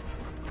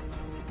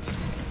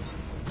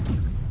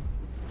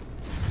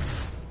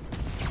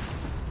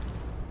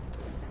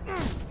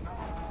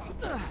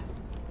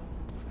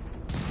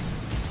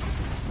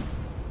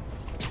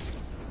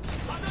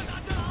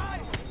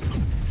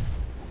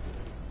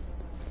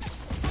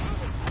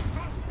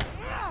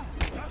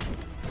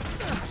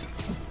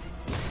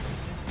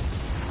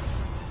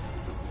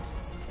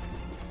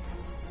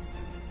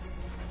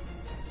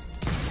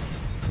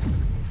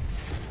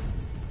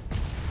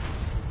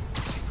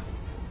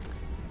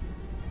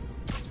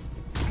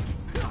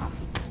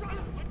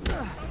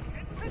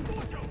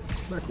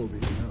 Back over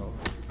here now.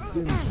 It's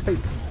getting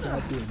tight.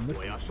 Goddamn mission.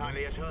 我要上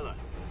列车了，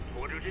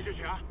拖住蜘蛛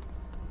侠！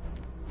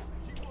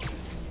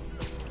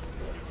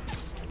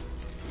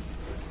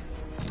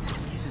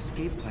 His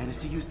escape plan is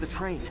to use the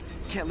train.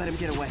 Can't let him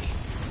get away.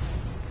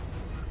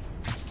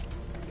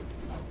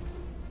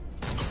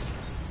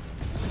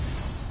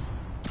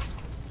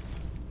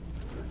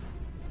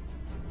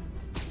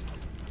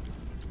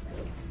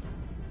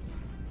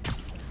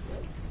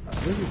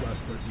 This is about to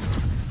start.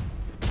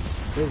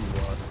 There you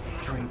are.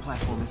 Train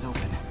platform is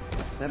open.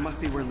 That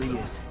must be where Lee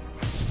is.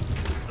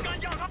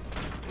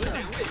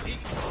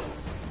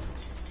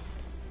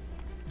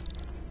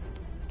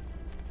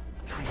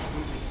 Train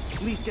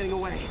moving. Lee's getting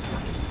away.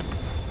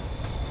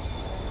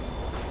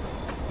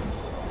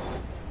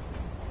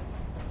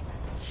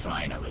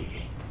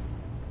 Finally.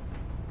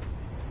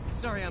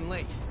 Sorry I'm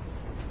late.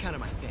 It's kind of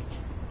my thing.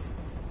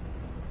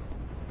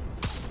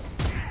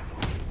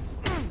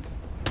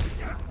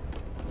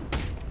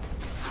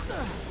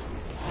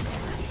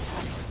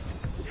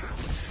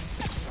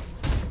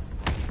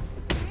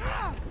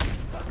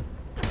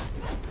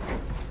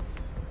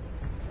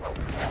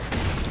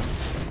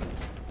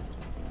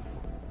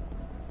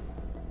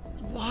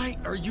 Why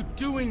are you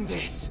doing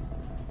this?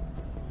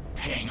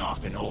 Paying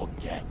off an old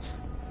debt.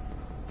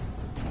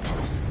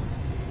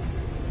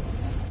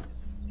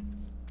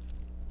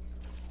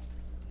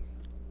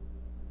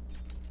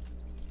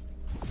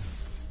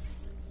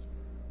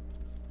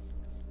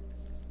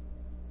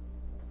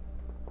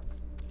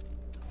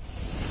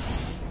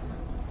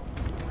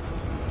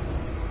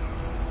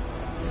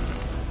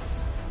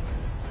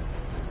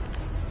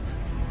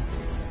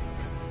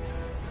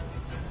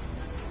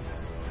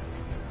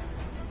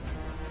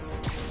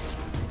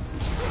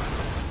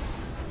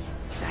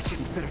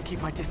 Better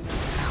keep my distance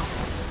now.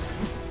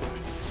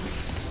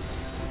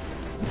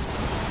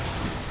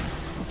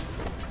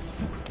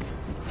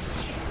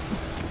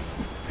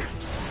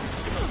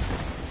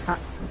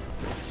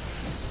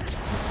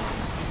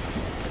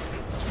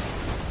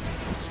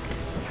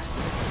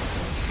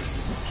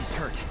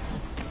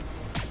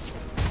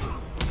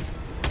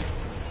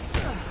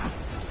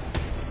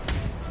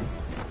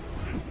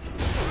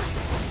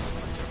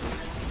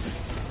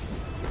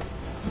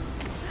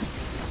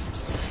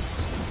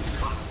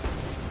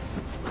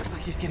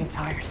 getting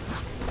tired.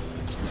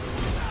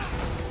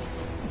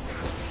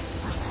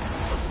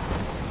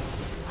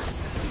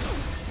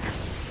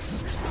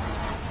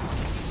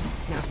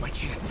 Now's my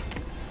chance.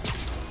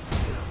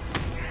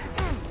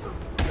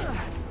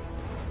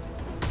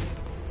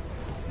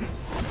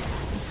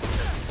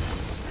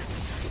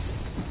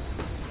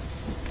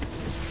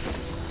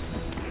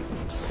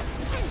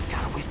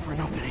 Gotta wait for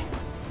an opening.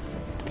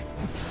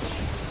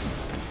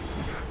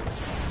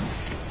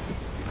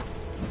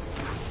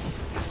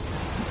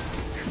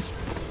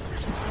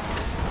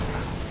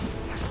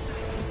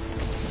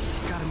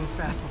 Gotta move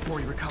fast before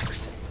he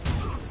recovers.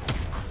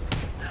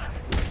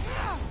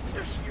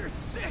 You're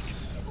sick!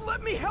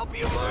 Let me help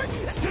you, Martin!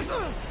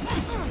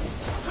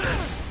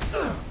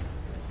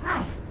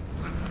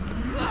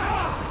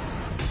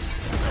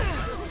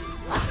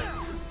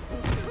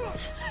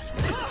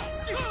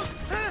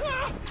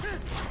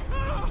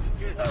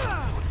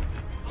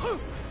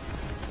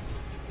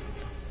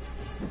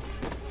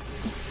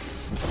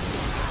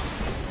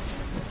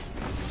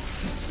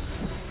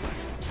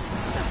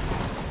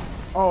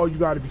 Oh, you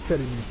gotta be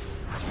kidding me.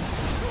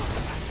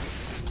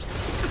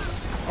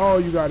 Oh,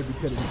 you gotta be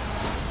kidding me.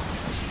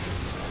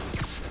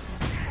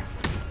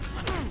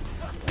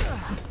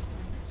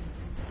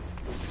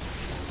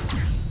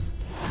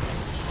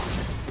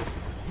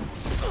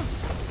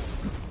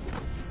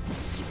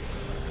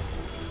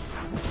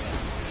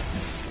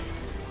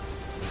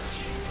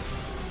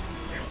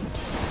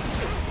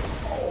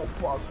 Oh,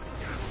 fuck.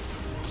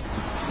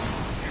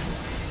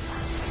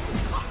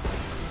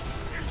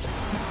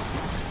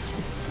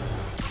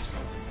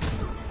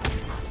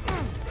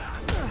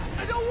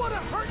 I don't want to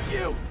hurt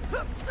you!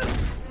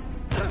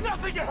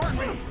 Nothing can hurt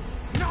me!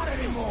 Not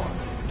anymore!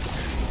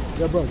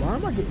 Yeah, bro, why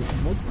am I getting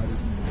smoked by this?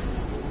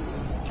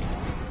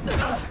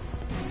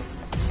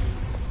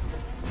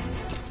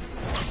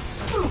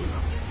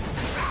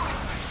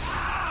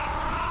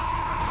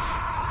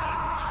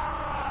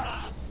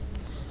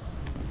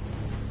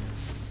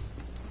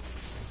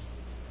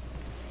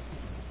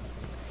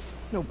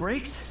 No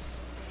brakes?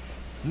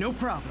 No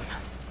problem.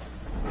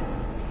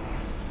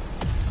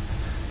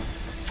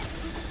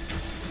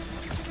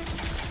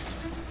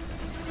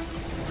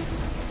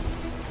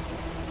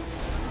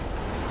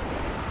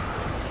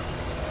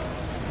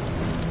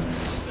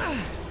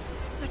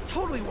 That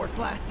totally worked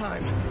last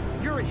time.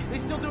 Yuri, they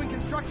still doing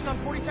construction on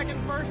 42nd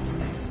and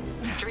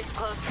 1st? Street's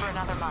closed for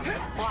another month.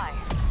 Why?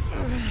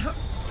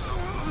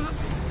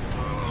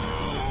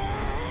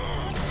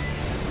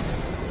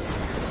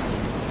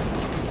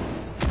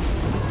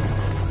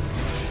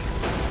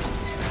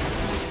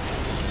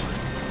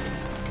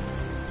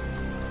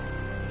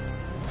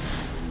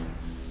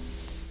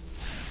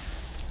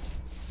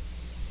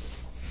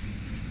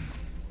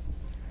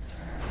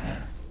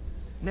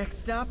 Next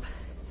stop,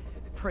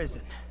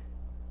 prison.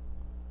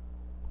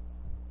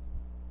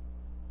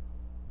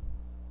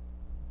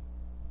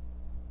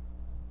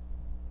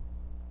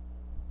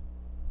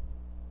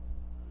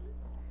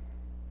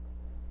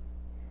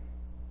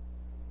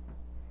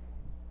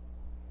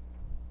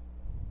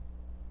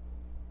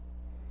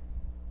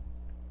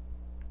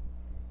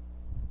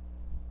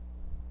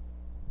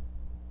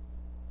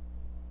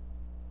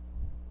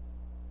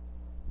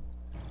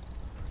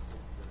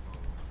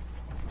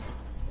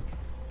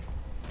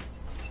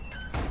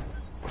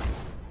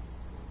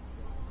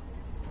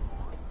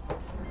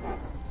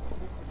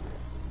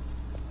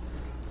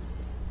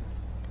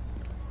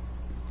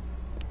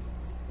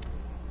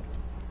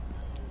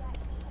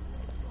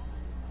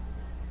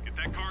 Get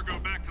that cargo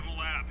back to the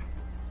lab.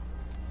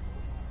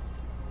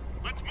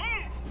 Let's move!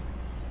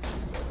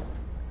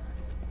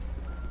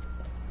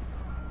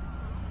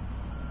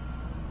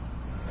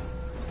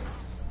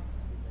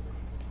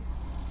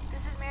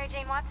 This is Mary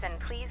Jane Watson.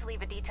 Please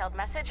leave a detailed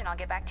message and I'll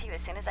get back to you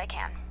as soon as I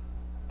can.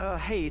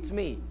 Hey, it's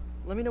me.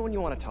 Let me know when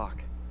you want to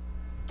talk.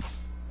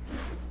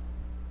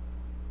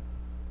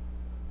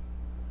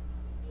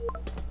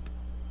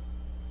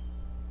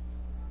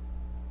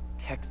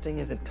 Texting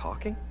isn't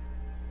talking?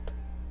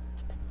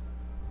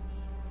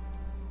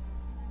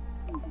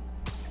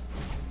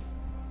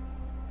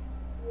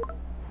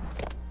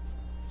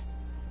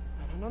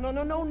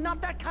 No,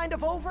 not that kind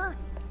of over!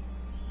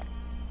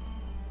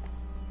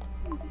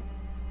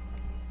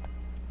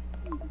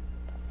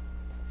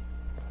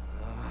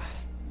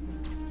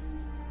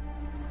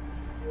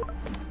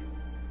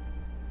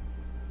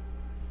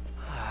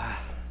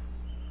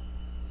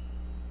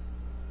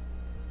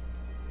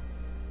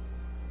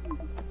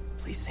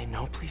 Please say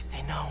no, please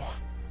say no.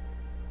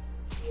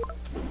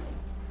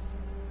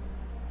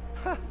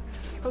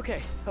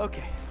 Okay.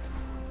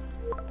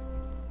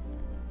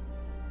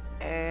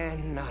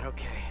 And not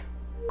okay.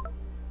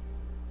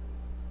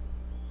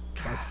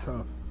 That's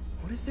tough.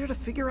 What is there to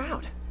figure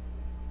out?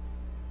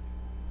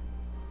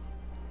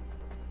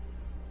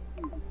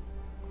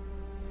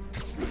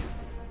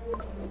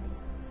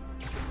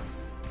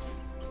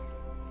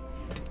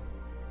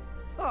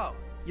 Oh,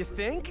 you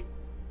think?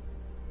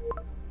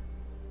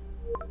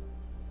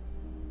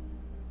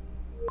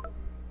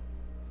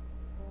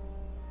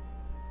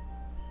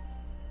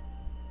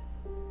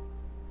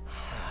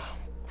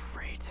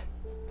 Great.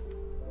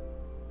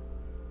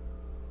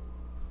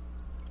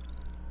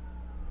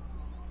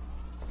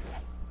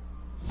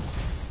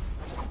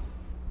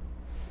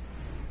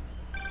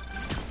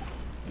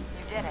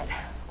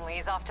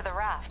 He's off to the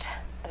raft.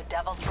 The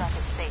Devil's Breath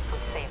is safe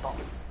with Sable.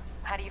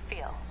 How do you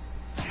feel?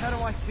 How do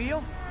I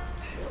feel?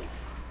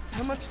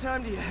 How much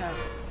time do you have?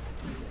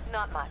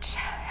 Not much.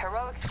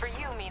 Heroics for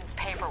you means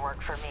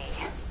paperwork for me.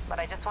 But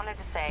I just wanted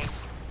to say,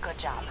 good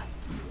job.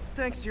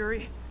 Thanks,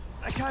 Yuri.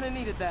 I kinda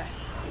needed that.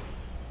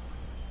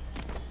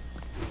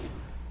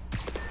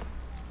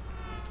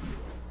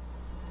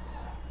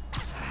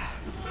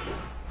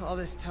 All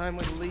this time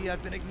with Lee,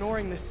 I've been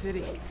ignoring the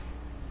city.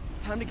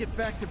 Time to get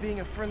back to being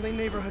a friendly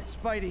neighborhood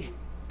Spidey.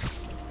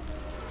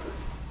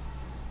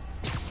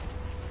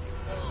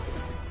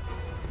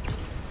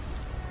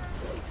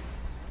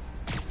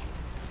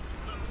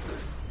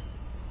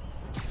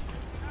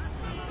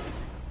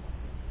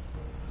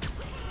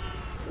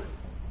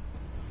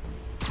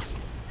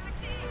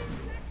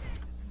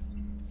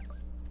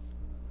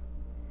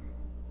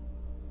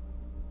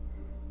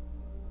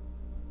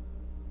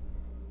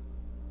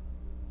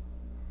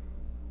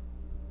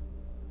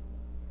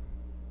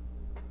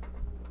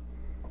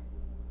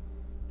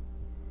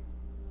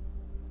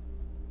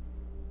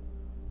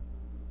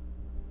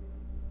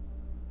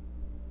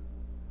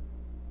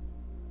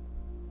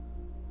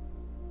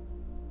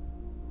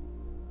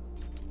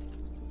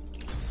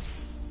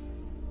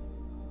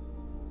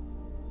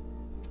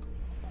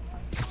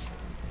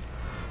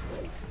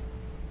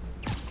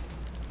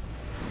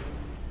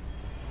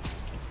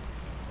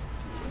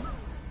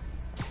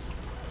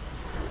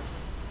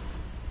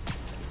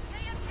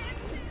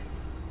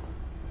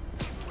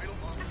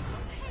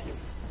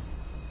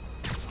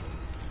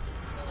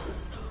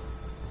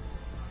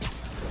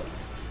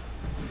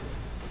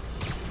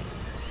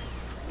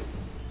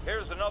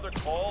 Here's another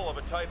call of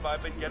a type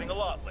I've been getting a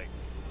lot lately.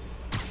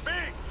 Speak!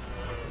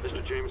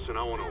 Mr. Jameson,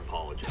 I want to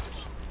apologize.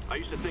 I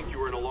used to think you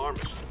were an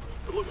alarmist,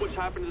 but look what's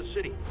happened to the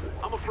city.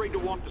 I'm afraid to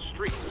walk the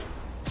streets.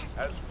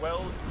 As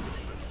well you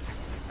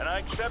should. And I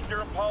accept your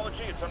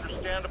apology. It's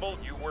understandable.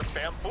 You were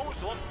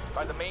bamboozled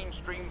by the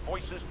mainstream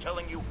voices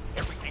telling you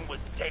everything was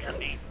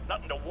dandy,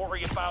 nothing to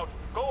worry about.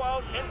 Go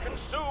out and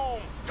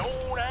consume.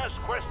 Don't ask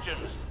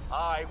questions.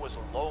 I was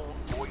a lone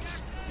voice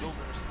in the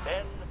wilderness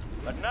then,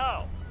 but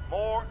now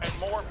more and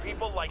more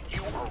people like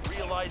you are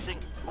realizing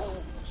who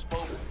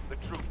spoke the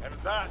truth. And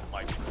that,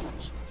 my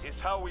friends, is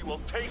how we will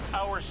take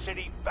our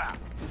city back.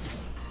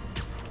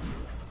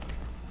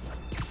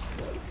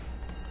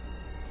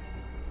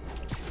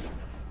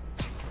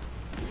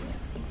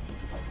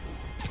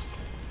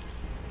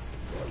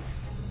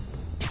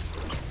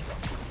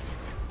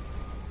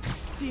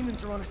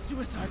 Demons are on a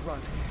suicide run.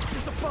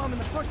 There's a bomb in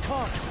the front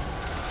car.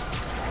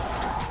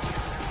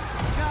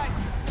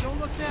 Guys, don't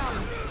look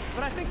down.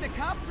 But I think the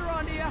cops are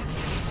onto you.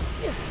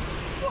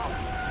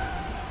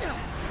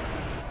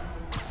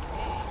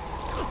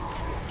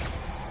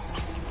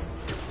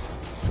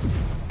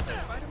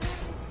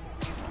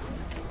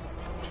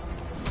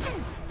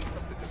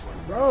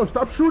 Bro,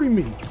 stop shooting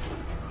me.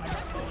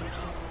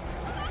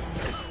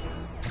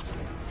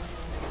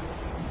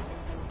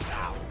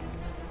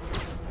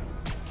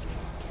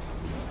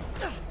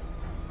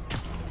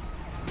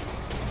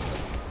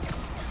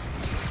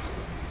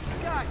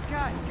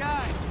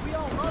 Guys, we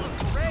all love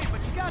a parade,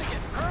 but you gotta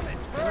get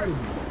permits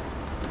first.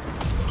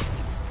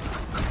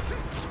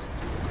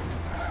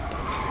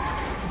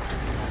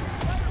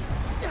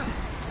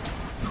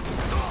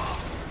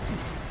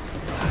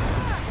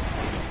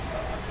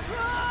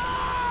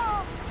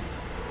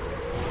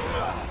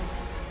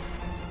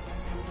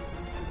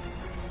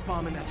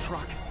 Bomb in that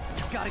truck.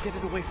 Gotta get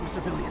it away from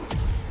civilians.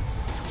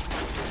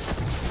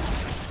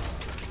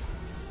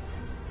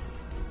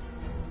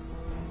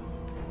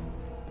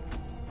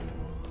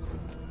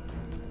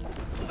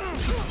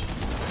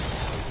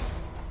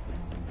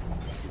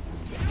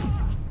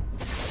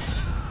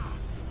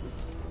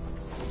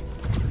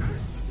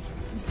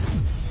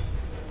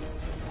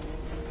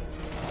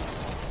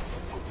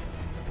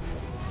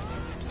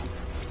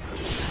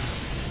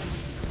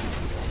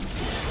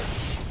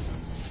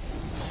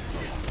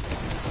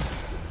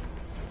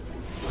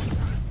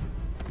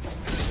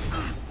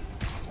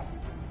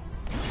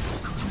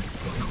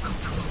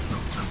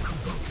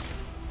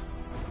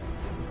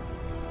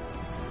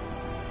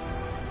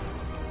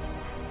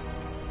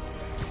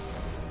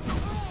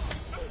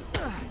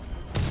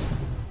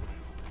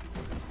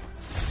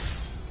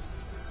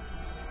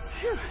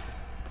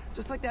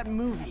 Just like that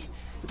movie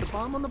with the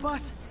bomb on the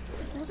bus.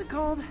 What was it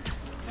called?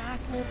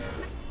 Fastness.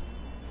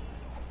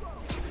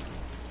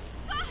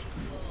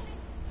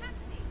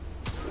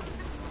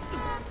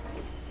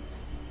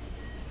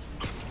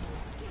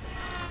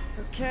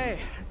 Okay,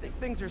 I think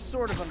things are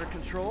sort of under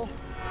control.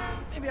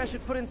 Maybe I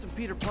should put in some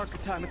Peter Parker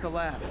time at the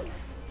lab.